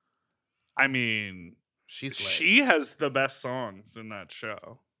life. I mean, she has the best songs in that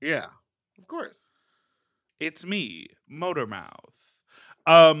show. Yeah, of course. It's me, Motormouth.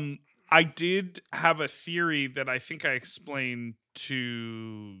 I did have a theory that I think I explained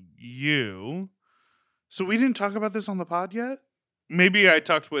to you. So we didn't talk about this on the pod yet? Maybe I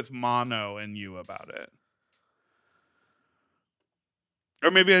talked with Mono and you about it.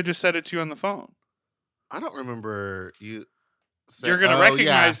 Or maybe I just said it to you on the phone. I don't remember you You're going to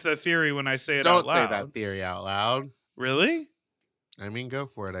recognize the theory when I say it out Don't loud. say that theory out loud. Really? I mean, go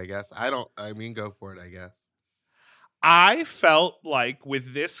for it, I guess. Go for it, I guess. I felt like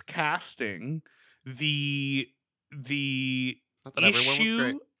with this casting, the Not that everyone was great.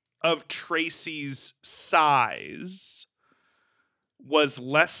 issue of Tracy's size was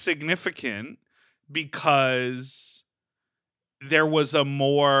less significant because there was a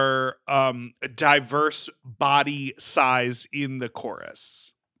more diverse body size in the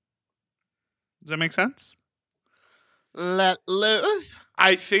chorus. Does that make sense? Let loose.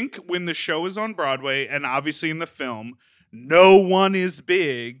 I think when the show is on Broadway, and obviously in the film, no one is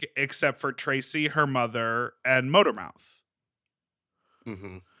big except for Tracy, her mother, and Motormouth.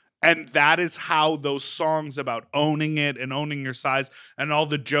 Mm-hmm. And that is how those songs about owning it and owning your size and all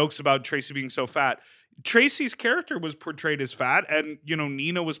the jokes about Tracy being so fat. Tracy's character was portrayed as fat, and, you know,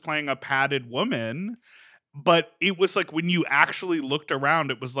 Nina was playing a padded woman. But it was like when you actually looked around,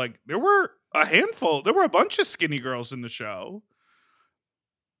 it was like there were a bunch of skinny girls in the show.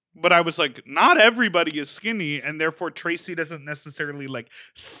 But I was like, not everybody is skinny, and therefore Tracy doesn't necessarily like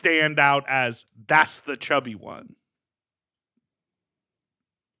stand out as that's the chubby one.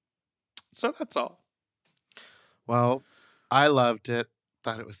 So that's all. Well, I loved it.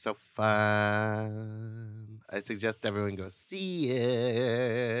 Thought it was so fun. I suggest everyone go see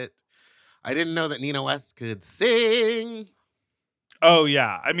it. I didn't know that Nina West could sing. Oh,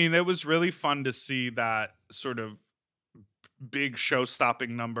 yeah. I mean, it was really fun to see that sort of big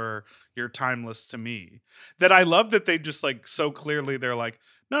show-stopping number, You're Timeless to Me. That I love that they just like so clearly they're like,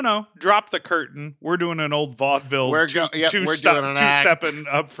 no, drop the curtain. We're doing an old vaudeville two-stepping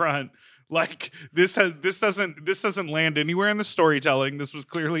up front. Like this doesn't land anywhere in the storytelling. This was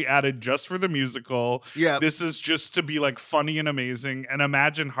clearly added just for the musical. Yeah. This is just to be like funny and amazing. And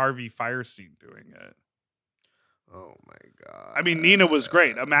imagine Harvey Fierstein doing it. Oh my God. I mean, Nina was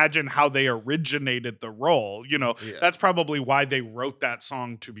great. Imagine how they originated the role. You know, that's probably why they wrote that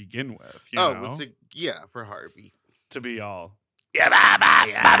song to begin with. You know? It was for Harvey. To be all. Yeah,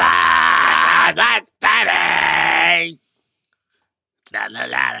 mama, that's steady. La, la,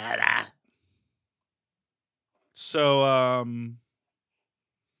 la, la, la. So,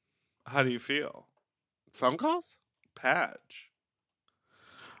 how do you feel? Phone calls? Padge.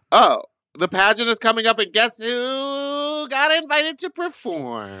 Oh, the pageant is coming up, and guess who got invited to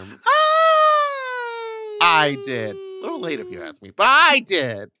perform? I did. A little late if you ask me, but I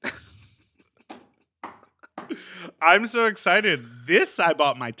did. I'm so excited. This I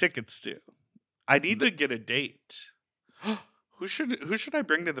bought my tickets to. I need to get a date. Who should I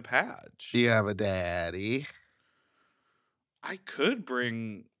bring to the Padge? You have a daddy. I could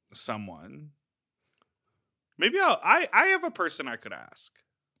bring someone. Maybe I have a person I could ask.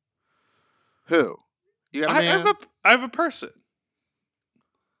 Who? You got a man? I have a person.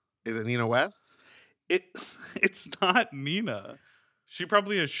 Is it Nina West? It's not Nina. She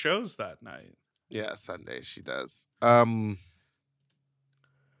probably has shows that night. Yeah, Sunday she does.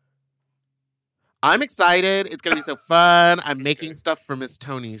 I'm excited. It's going to be so fun. I'm making stuff for Miss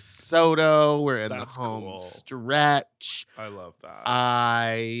Tony Soto. We're in the home stretch. I love that.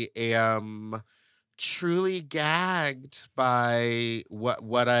 I am truly gagged by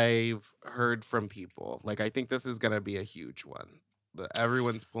what I've heard from people. Like, I think this is going to be a huge one.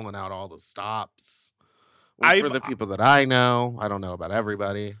 Everyone's pulling out all the stops. For the people that I know. I don't know about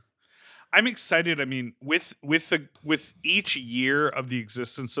everybody. I'm excited. I mean, with each year of the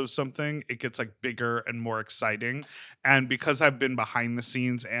existence of something, it gets like bigger and more exciting. And because I've been behind the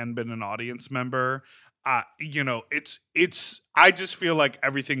scenes and been an audience member, you know, I just feel like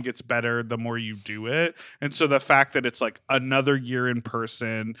everything gets better the more you do it. And so the fact that it's like another year in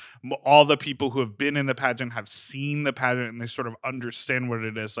person, all the people who have been in the pageant have seen the pageant and they sort of understand what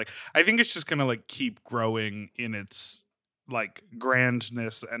it is. Like, I think it's just going to like keep growing in its like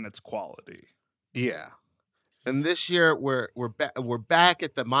grandness and its quality. Yeah. And this year we're back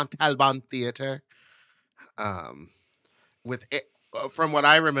at the Montalban Theater. With it, from what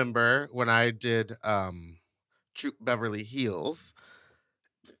I remember when I did Troop Beverly Hills,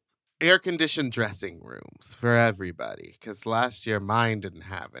 air-conditioned dressing rooms for everybody, because last year mine didn't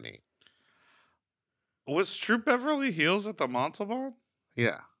have any. Was Troop Beverly Hills at the Montalban?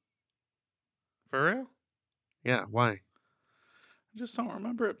 Yeah. For real? Yeah, why? I just don't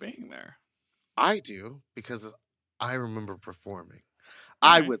remember it being there. I do, because I remember performing.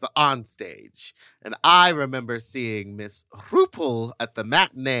 I was on stage, and I remember seeing Miss RuPaul at the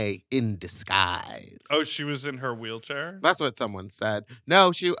matinee in disguise. Oh, she was in her wheelchair? That's what someone said.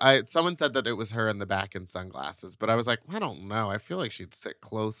 No, someone said that it was her in the back in sunglasses, but I was like, I don't know. I feel like she'd sit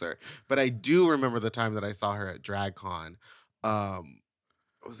closer. But I do remember the time that I saw her at DragCon.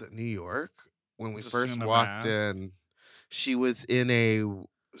 was it New York when we Just first in a walked mask? in? She was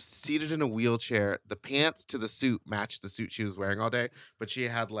seated in a wheelchair. The pants to the suit matched the suit she was wearing all day, but she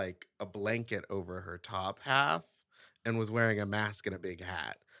had like a blanket over her top half and was wearing a mask and a big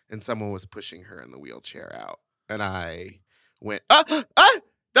hat. And someone was pushing her in the wheelchair out. And I went, that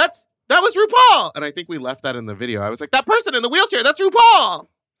was RuPaul. And I think we left that in the video. I was like, that person in the wheelchair, that's RuPaul.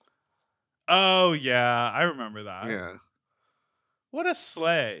 Oh yeah, I remember that. Yeah. What a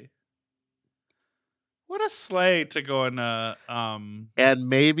sleigh. What a sleigh to go in And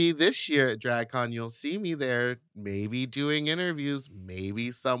maybe this year at DragCon, you'll see me there, maybe doing interviews.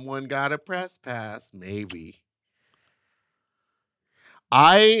 Maybe someone got a press pass. Maybe.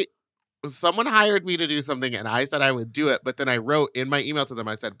 Someone hired me to do something and I said I would do it, but then I wrote in my email to them,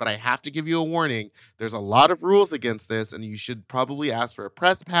 I said, but I have to give you a warning. There's a lot of rules against this and you should probably ask for a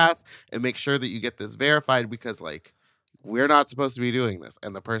press pass and make sure that you get this verified because like, we're not supposed to be doing this.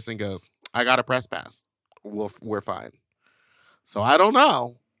 And the person goes, I got a press pass. We're fine. So I don't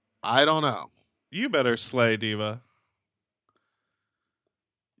know. You better slay, Diva.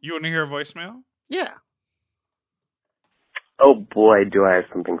 You want to hear a voicemail? Yeah. Oh boy, do I have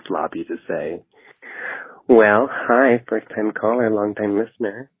something sloppy to say. Well, hi, first-time caller, long-time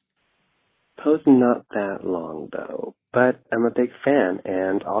listener. Post not that long, though, but I'm a big fan,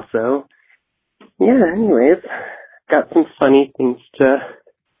 and also, yeah, anyways, got some funny things to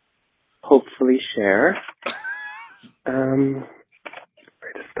hopefully share.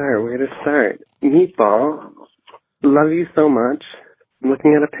 Where to start? Meatball, love you so much. I'm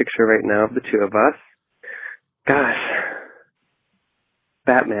looking at a picture right now of the two of us. Gosh.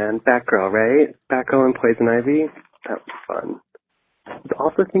 Batman, Batgirl, right? Batgirl and Poison Ivy? That was fun. I was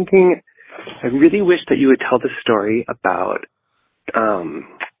also thinking, I really wish that you would tell the story about,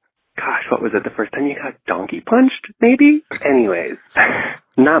 what was it, the first time you got donkey punched, maybe? Anyways,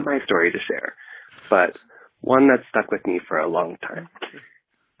 not my story to share, but one that stuck with me for a long time.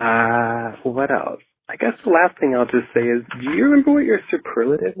 What else? I guess the last thing I'll just say is, do you remember what your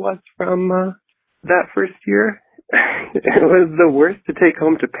superlative was from that first year? It was the worst to take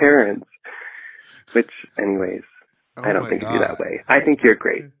home to parents. Which, anyways, I don't think of you that way. I think you're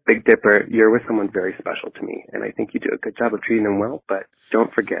great. Big Dipper, you're with someone very special to me, and I think you do a good job of treating them well, but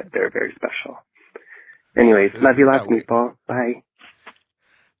don't forget they're very special. Anyways, love you lots, Meatball. Bye.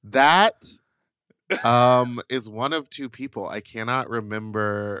 That is one of two people. I cannot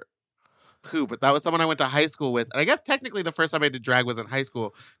remember who, but that was someone I went to high school with. And I guess technically the first time I did drag was in high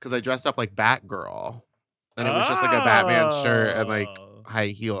school because I dressed up like Batgirl. And it was just like a Batman shirt and like high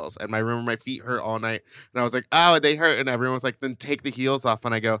heels. And I remember my feet hurt all night. And I was like, oh, they hurt. And everyone was like, then take the heels off.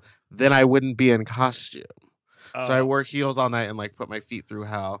 And I go, then I wouldn't be in costume. So I wore heels all night and like put my feet through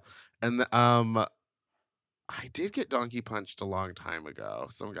hell. And I did get donkey punched a long time ago.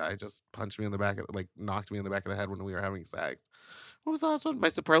 Some guy just punched me in the back, knocked me in the back of the head when we were having sex. What was the last one? My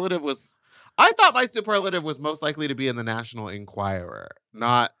superlative was, I thought my superlative was most likely to be in the National Enquirer,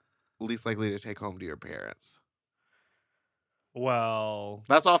 not least likely to take home to your parents. Well,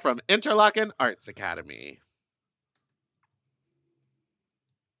 that's all from Interlochen Arts Academy.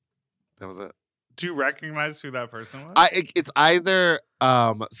 That was it. Do you recognize who that person was? It's either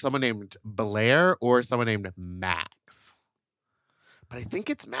someone named Blair or someone named Max. But I think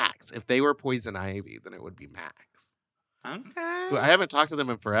it's Max. If they were Poison Ivy, then it would be Max. Okay. I haven't talked to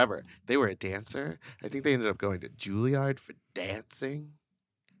them in forever. They were a dancer. I think they ended up going to Juilliard for dancing.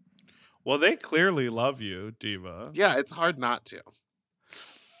 Well, they clearly love you, Diva. Yeah, it's hard not to.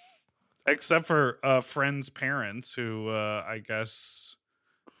 Except for friends' parents who, I guess,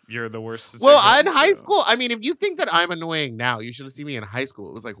 you're the worst. Well, in high school, I mean, if you think that I'm annoying now, you should have seen me in high school.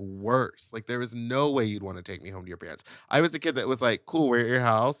 It was like worse. Like there was no way you'd want to take me home to your parents. I was a kid that was like, cool, we're at your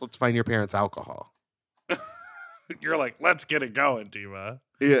house. Let's find your parents' alcohol. You're like, let's get it going, Diva.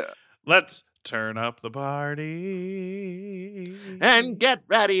 Yeah. Let's turn up the party and get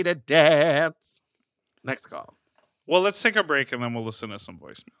ready to dance. Next call. Well, let's take a break and then we'll listen to some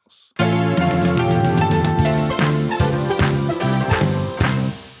voicemails.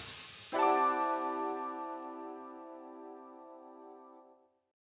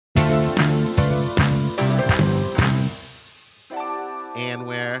 And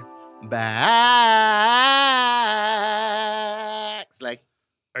we're back. Slay.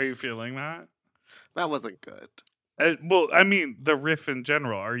 Are you feeling that? That wasn't good. Well, I mean, the riff in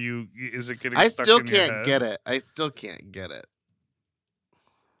general. Are you? Is it getting? I stuck still in your can't head? get it. I still can't get it.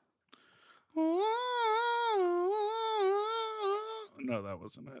 No, that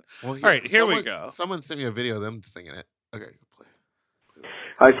wasn't it. Well, all right, here we go. Someone sent me a video of them singing it. Okay, play.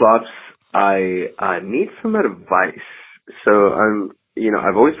 Hi, Slops. I need some advice. So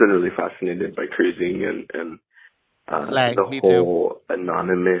I've always been really fascinated by cruising and Slay, the me too. whole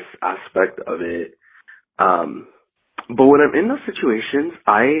anonymous aspect of it. But when I'm in those situations,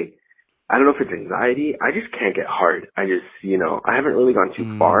 I don't know if it's anxiety. I just can't get hard. I just, I haven't really gone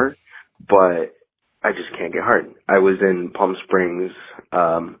too far, but I just can't get hard. I was in Palm Springs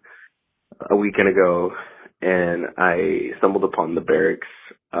a weekend ago, and I stumbled upon the barracks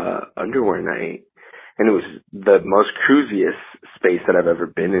underwear night, and it was the most cruisiest space that I've ever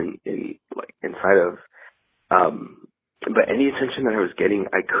been in like inside of. But any attention that I was getting,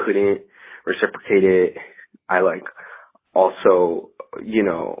 I couldn't reciprocate it. I also,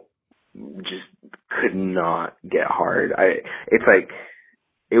 just could not get hard. It's like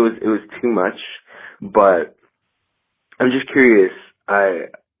it was too much. But I'm just curious.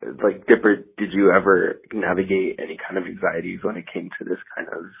 Dipper, did you ever navigate any kind of anxieties when it came to this kind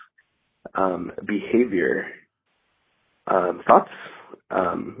of behavior? Thoughts?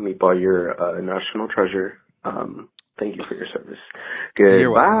 Meatball, you're a national treasure. Thank you for your service. You're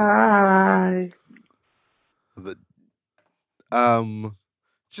Goodbye. The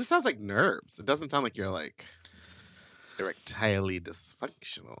it just sounds like nerves. It doesn't sound like you're like erectile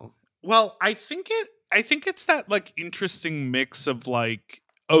dysfunctional. Well, I think it's that like interesting mix of like,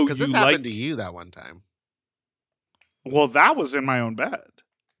 oh, Because you this like. happened to you that one time. Well, that was in my own bed.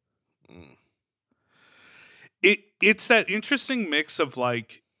 Mm. It's that interesting mix of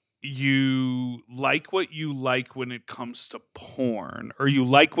like, you like what you like when it comes to porn, or you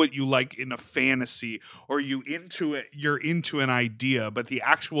like what you like in a fantasy, or you're into an idea, but the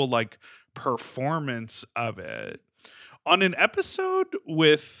actual like performance of it. On an episode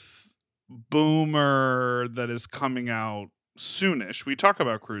with Boomer that is coming out soonish, we talk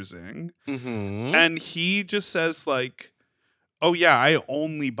about cruising, Mm-hmm. and he just says like, oh yeah, I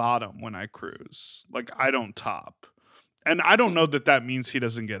only bottom when I cruise. Like, I don't top. And I don't know that means he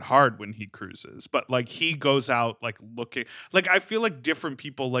doesn't get hard when he cruises, but like he goes out like looking, like I feel like different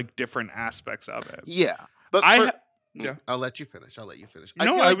people like different aspects of it. Yeah, but Yeah. I'll let you finish. I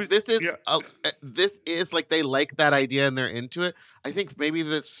No, feel I like was- this is yeah. this is like they like that idea and they're into it. I think maybe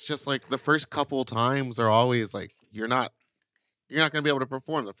that's just like the first couple times are always like you're not going to be able to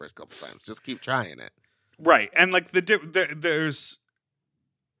perform the first couple times. Just keep trying it. Right. And like there's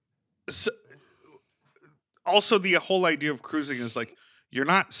also the whole idea of cruising is like, you're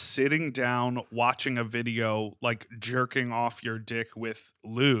not sitting down watching a video like jerking off your dick with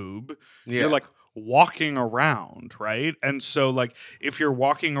lube. Yeah. You're like walking around, right? And so like if you're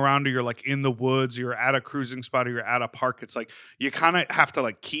walking around or you're like in the woods, you're at a cruising spot or you're at a park, it's like you kind of have to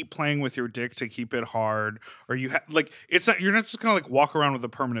like keep playing with your dick to keep it hard, or you're not just gonna like walk around with a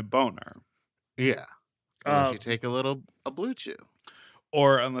permanent boner. Yeah. Unless you take a Blue Chew.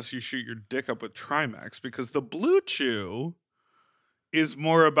 Or unless you shoot your dick up with Trimax, because the Blue Chew is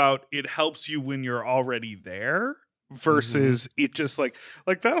more about it helps you when you're already there versus it just like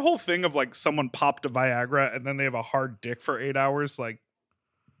that whole thing of like someone popped a Viagra and then they have a hard dick for 8 hours. Like,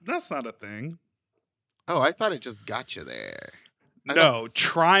 that's not a thing. Oh, I thought it just got you there. No,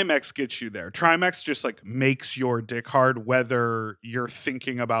 Trimax gets you there. Trimax just like makes your dick hard whether you're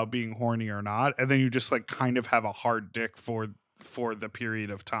thinking about being horny or not. And then you just like kind of have a hard dick for the period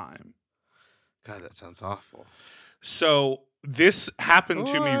of time. God, that sounds awful. So this happened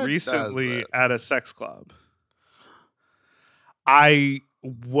to me What recently does it? at a sex club. I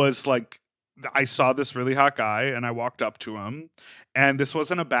was like, I saw this really hot guy and I walked up to him, and this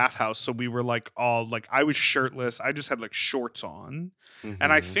wasn't a bathhouse. So we were like all like, I was shirtless. I just had like shorts on.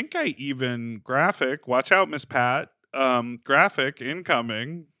 And I Mhm. think I even graphic, watch out, Miss Pat, graphic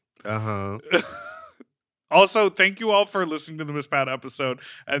incoming. Uh-huh. Also, thank you all for listening to the Miss Pat episode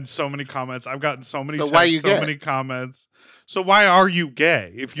and so many comments. I've gotten so many So texts, why you so gay? many comments. So why are you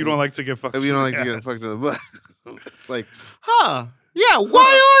gay if you don't like to get fucked? If you don't like to in the get ass? fucked in the butt. It's like, huh. Yeah,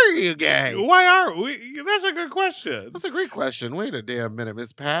 why are you gay? Why are we? That's a good question. That's a great question. Wait a damn minute,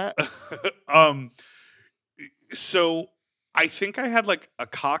 Miss Pat. So I think I had like a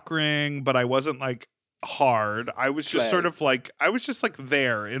cock ring, but I wasn't like hard. I was just Slay. sort of like, I was just like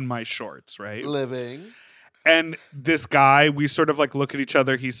there in my shorts, right? Living. And this guy, we sort of like look at each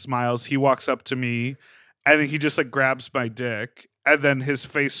other. He smiles. He walks up to me, and then he just like grabs my dick, and then his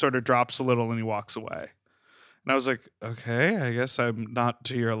face sort of drops a little, and he walks away. And I was like, okay, I guess I'm not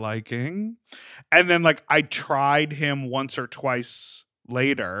to your liking. And then like I tried him once or twice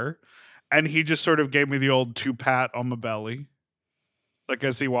later, and he just sort of gave me the old 2-pat on my belly, like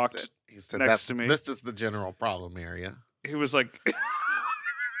as he walked. He said, next to me. This is the general problem area. He was like,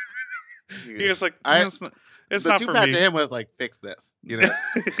 he was like, I- it's not the for two-pat me. to him was like, fix this. You know?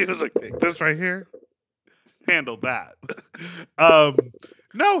 He was like, this right here. handled that.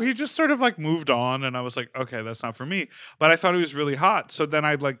 No, he just sort of like moved on, and I was like, okay, that's not for me. But I thought he was really hot. So then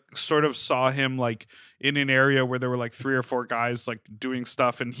I like sort of saw him like in an area where there were like 3 or 4 guys like doing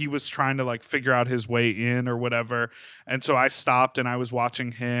stuff, and he was trying to like figure out his way in or whatever. And so I stopped and I was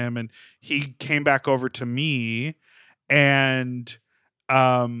watching him, and he came back over to me, and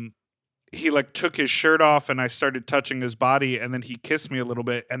he like took his shirt off, and I started touching his body, and then he kissed me a little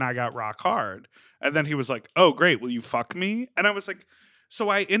bit, and I got rock hard. And then he was like, "Oh, great, will you fuck me?" And I was like, so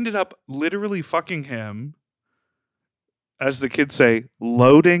I ended up literally fucking him, as the kids say,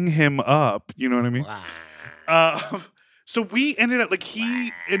 loading him up. You know what I mean? Wow. So we ended up, like,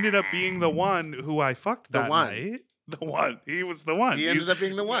 he ended up being the one who I fucked that night. The one. He was the one. He ended up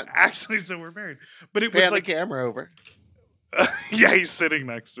being the one. Actually, so we're married. But it Pan was like the camera over. yeah, he's sitting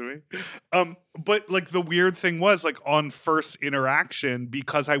next to me. But like the weird thing was, like, on first interaction,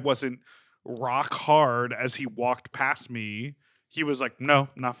 because I wasn't rock hard as he walked past me, he was like, no,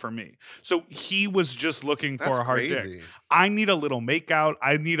 not for me. So he was just looking for a hard dick. I need a little makeout.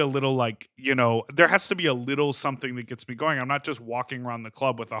 I need a little, like, you know, there has to be a little something that gets me going. I'm not just walking around the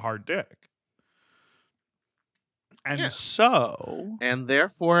club with a hard dick. And so. And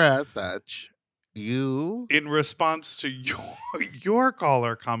therefore, as such, you. In response to your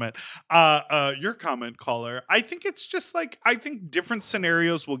caller comment, your comment, caller, I think it's just like, I think different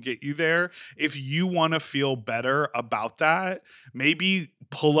scenarios will get you there. If you want to feel better about that, maybe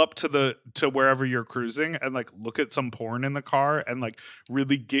pull up to wherever you're cruising and like look at some porn in the car and like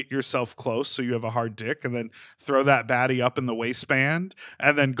really get yourself close so you have a hard dick, and then throw that baddie up in the waistband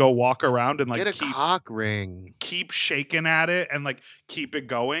and then go walk around and like get a cock ring. Keep shaking at it and like keep it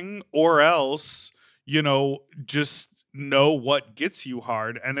going, or else, you know, just know what gets you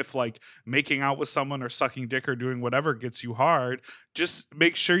hard. And if like making out with someone or sucking dick or doing whatever gets you hard, just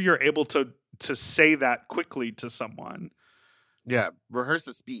make sure you're able to say that quickly to someone. Yeah, rehearse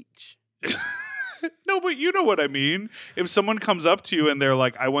a speech. No, but you know what I mean. If someone comes up to you and they're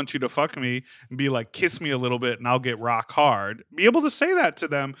like, I want you to fuck me, and be like, kiss me a little bit and I'll get rock hard. Be able to say that to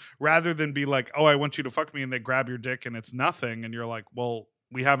them rather than be like, oh, I want you to fuck me, and they grab your dick and it's nothing. And you're like, well,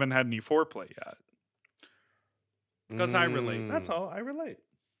 we haven't had any foreplay yet. Because I relate. That's all. I relate.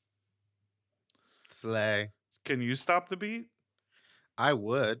 Slay. Can you stop the beat? I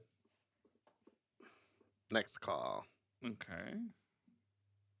would. Next call. Okay.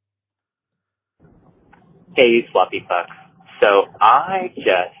 Hey, you sloppy fucks. So I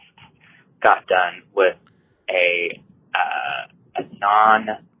just got done with a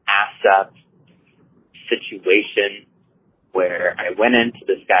non-ass-up situation where I went into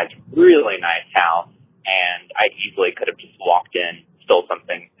this guy's really nice house, and I easily could have just walked in, stole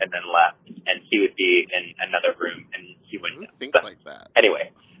something, and then left, and he would be in another room, and he wouldn't know. Things like that.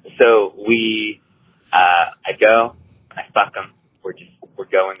 Anyway, so I go, I fuck him. We're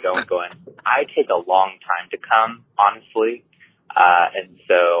going. I take a long time to come, honestly. And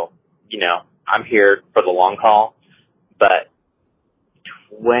so, you know, I'm here for the long haul. But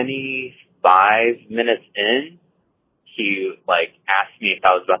 25 minutes in, he, like, asked me if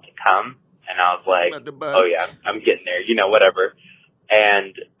I was about to come. And I was like, oh, yeah, I'm getting there, you know, whatever.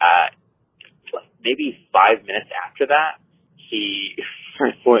 And maybe 5 minutes after that, he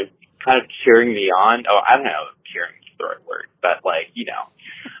was kind of cheering me on. Oh, I don't know if cheering is the right word, but like, you know,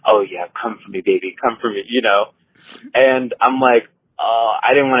 oh yeah, come for me, baby, come for me, you know. And I'm like,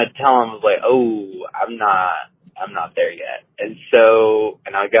 I didn't want to tell him. I was like, oh, I'm not there yet. And so,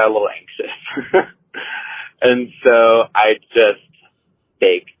 and I got a little anxious. And so I just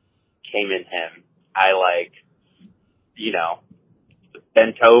came in him. I like, you know,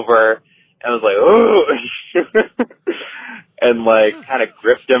 bent over and was like, oh, and like kind of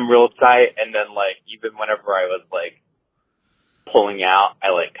gripped him real tight. And then like, even whenever I was like pulling out,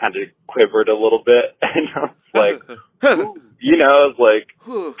 I like kind of quivered a little bit. And I was like, ooh, you know, I was like,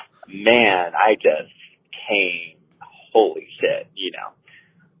 man, I just came, holy shit, you know.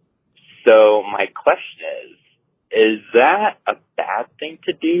 So my question is that a bad thing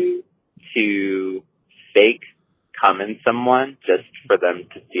to do, to fake come in someone just for them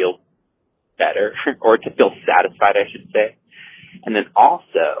to feel better or to feel satisfied, I should say? And then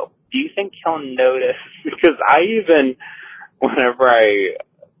also, do you think he'll notice? Because I even, whenever I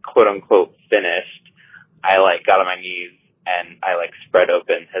quote unquote finished, I like got on my knees and I like spread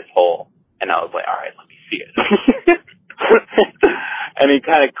open his hole and I was like, all right, let me see it. And he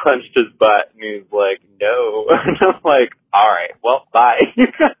kind of clenched his butt and he was like, no. And I'm like, all right, well, bye.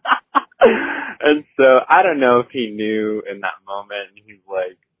 And so I don't know if he knew in that moment. He's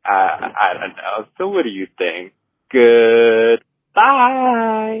like, I don't know. So what do you think? Good.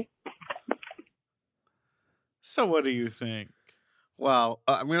 Bye. do you think? Well,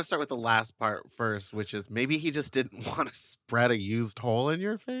 I'm going to start with the last part first, which is maybe he just didn't want to spread a used hole in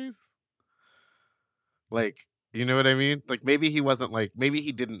your face. Like, you know what I mean? Like, maybe he wasn't like, maybe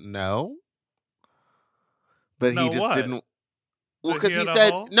he didn't know. But No, he just what? didn't. Well, That because he he had a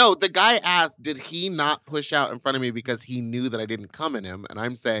said, hole? no, the guy asked, did he not push out in front of me because he knew that I didn't come in him? And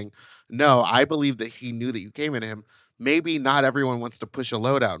I'm saying, no, I believe that he knew that you came in him. Maybe not everyone wants to push a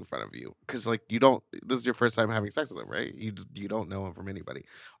load out in front of you because, like, you don't, this is your first time having sex with him, right? You don't know him from anybody.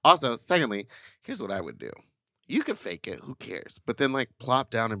 Also, secondly, here's what I would do. You could fake it, who cares? But then, like, plop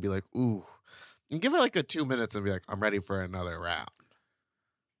down and be like, ooh, and give it like a 2 minutes and be like, I'm ready for another round.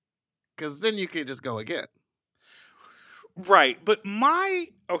 Because then you can just go again. Right, but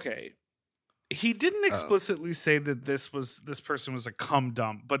okay. He didn't explicitly say that this person was a cum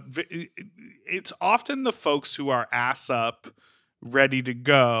dump, but it's often the folks who are ass up, ready to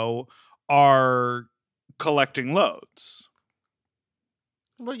go, are collecting loads.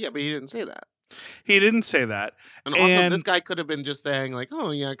 Well, yeah, but he didn't say that. He didn't say that. And also, this guy could have been just saying, like,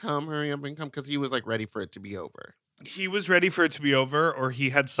 oh, yeah, come, hurry up and come, because he was, like, ready for it to be over. He was ready for it to be over, or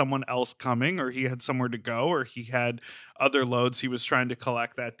he had someone else coming, or he had somewhere to go, or he had other loads he was trying to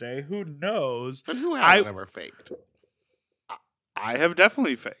collect that day. Who knows? And who hasn't ever faked? I have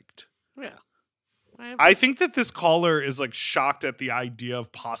definitely faked. Yeah. I think that this caller is, like, shocked at the idea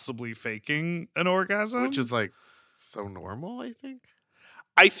of possibly faking an orgasm. Which is, like, so normal, I think.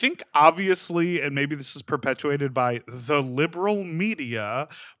 I think, obviously, and maybe this is perpetuated by the liberal media,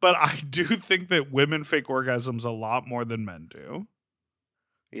 but I do think that women fake orgasms a lot more than men do.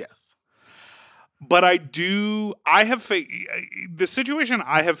 Yes. But I have faked, the situation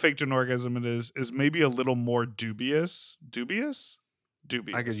I have faked an orgasm in is maybe a little more dubious. Dubious?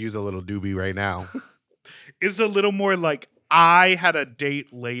 Dubious. I could use a little doobie right now. Is a little more like, I had a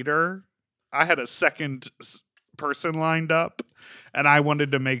date later. I had a second person lined up, and I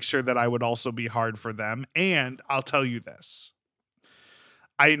wanted to make sure that I would also be hard for them. And I'll tell you this.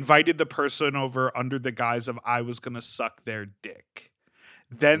 I invited the person over under the guise of I was going to suck their dick.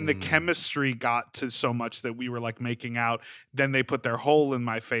 Then the chemistry got to so much that we were, like, making out. Then they put their hole in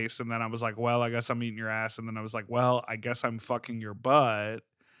my face, and then I was like, well, I guess I'm eating your ass. And then I was like, well, I guess I'm fucking your butt.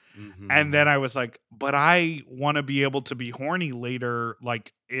 Mm-hmm. And then I was like, but I want to be able to be horny later,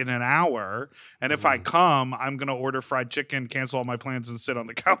 like in an hour. And if I come, I'm going to order fried chicken, cancel all my plans, and sit on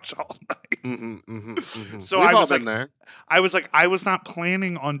the couch all night. So We've I all was been like, there. I was not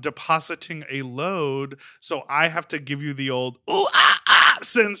planning on depositing a load. So I have to give you the old ooh, ah, ah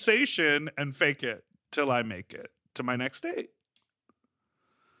sensation and fake it till I make it to my next date.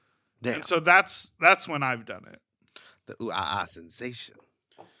 Damn. And so that's when I've done it. The ooh, ah, ah sensation.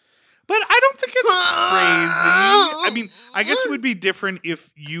 But I don't think it's crazy. I mean, I guess it would be different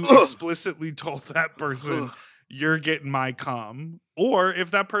if you explicitly told that person you're getting my cum, or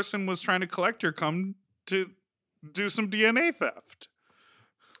if that person was trying to collect your cum to do some DNA theft.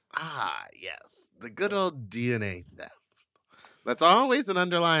 Ah, yes. The good old DNA theft. That's always an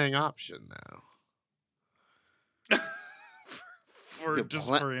underlying option now. for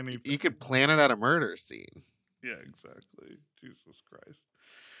anything. You could plan it at a murder scene. Yeah, exactly. Jesus Christ.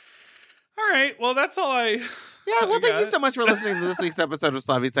 All right. Well, that's all I. Yeah, well, thank you so much for listening to this week's episode of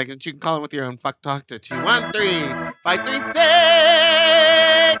Sloppy Seconds. You can call in with your own fuck talk to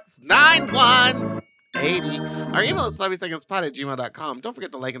 213-536-9180. Our email is sloppysecondspod@gmail.com. Don't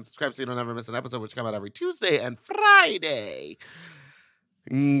forget to like and subscribe so you don't ever miss an episode, which come out every Tuesday and Friday.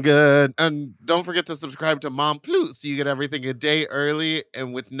 Good. And don't forget to subscribe to Mom Plus so you get everything a day early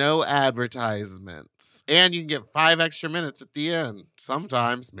and with no advertisements. And you can get 5 extra minutes at the end.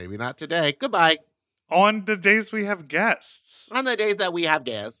 Sometimes, maybe not today. Goodbye. On the days we have guests. On the days that we have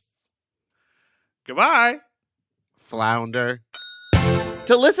guests. Goodbye. Flounder.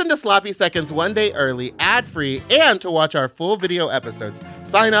 To listen to Sloppy Seconds one day early, ad-free, and to watch our full video episodes,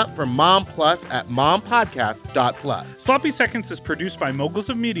 sign up for Mom Plus at mompodcast.plus. Sloppy Seconds is produced by Moguls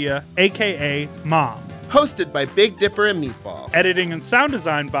of Media, a.k.a. Mom. Hosted by Big Dipper and Meatball. Editing and sound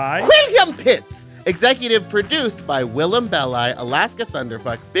design by William Pitts. Executive produced by Willem Belli, Alaska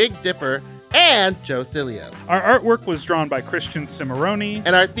Thunderfuck, Big Dipper, and Joe Cilio. Our artwork was drawn by Christian Cimarroni.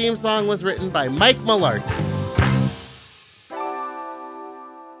 And our theme song was written by Mike Malarkey.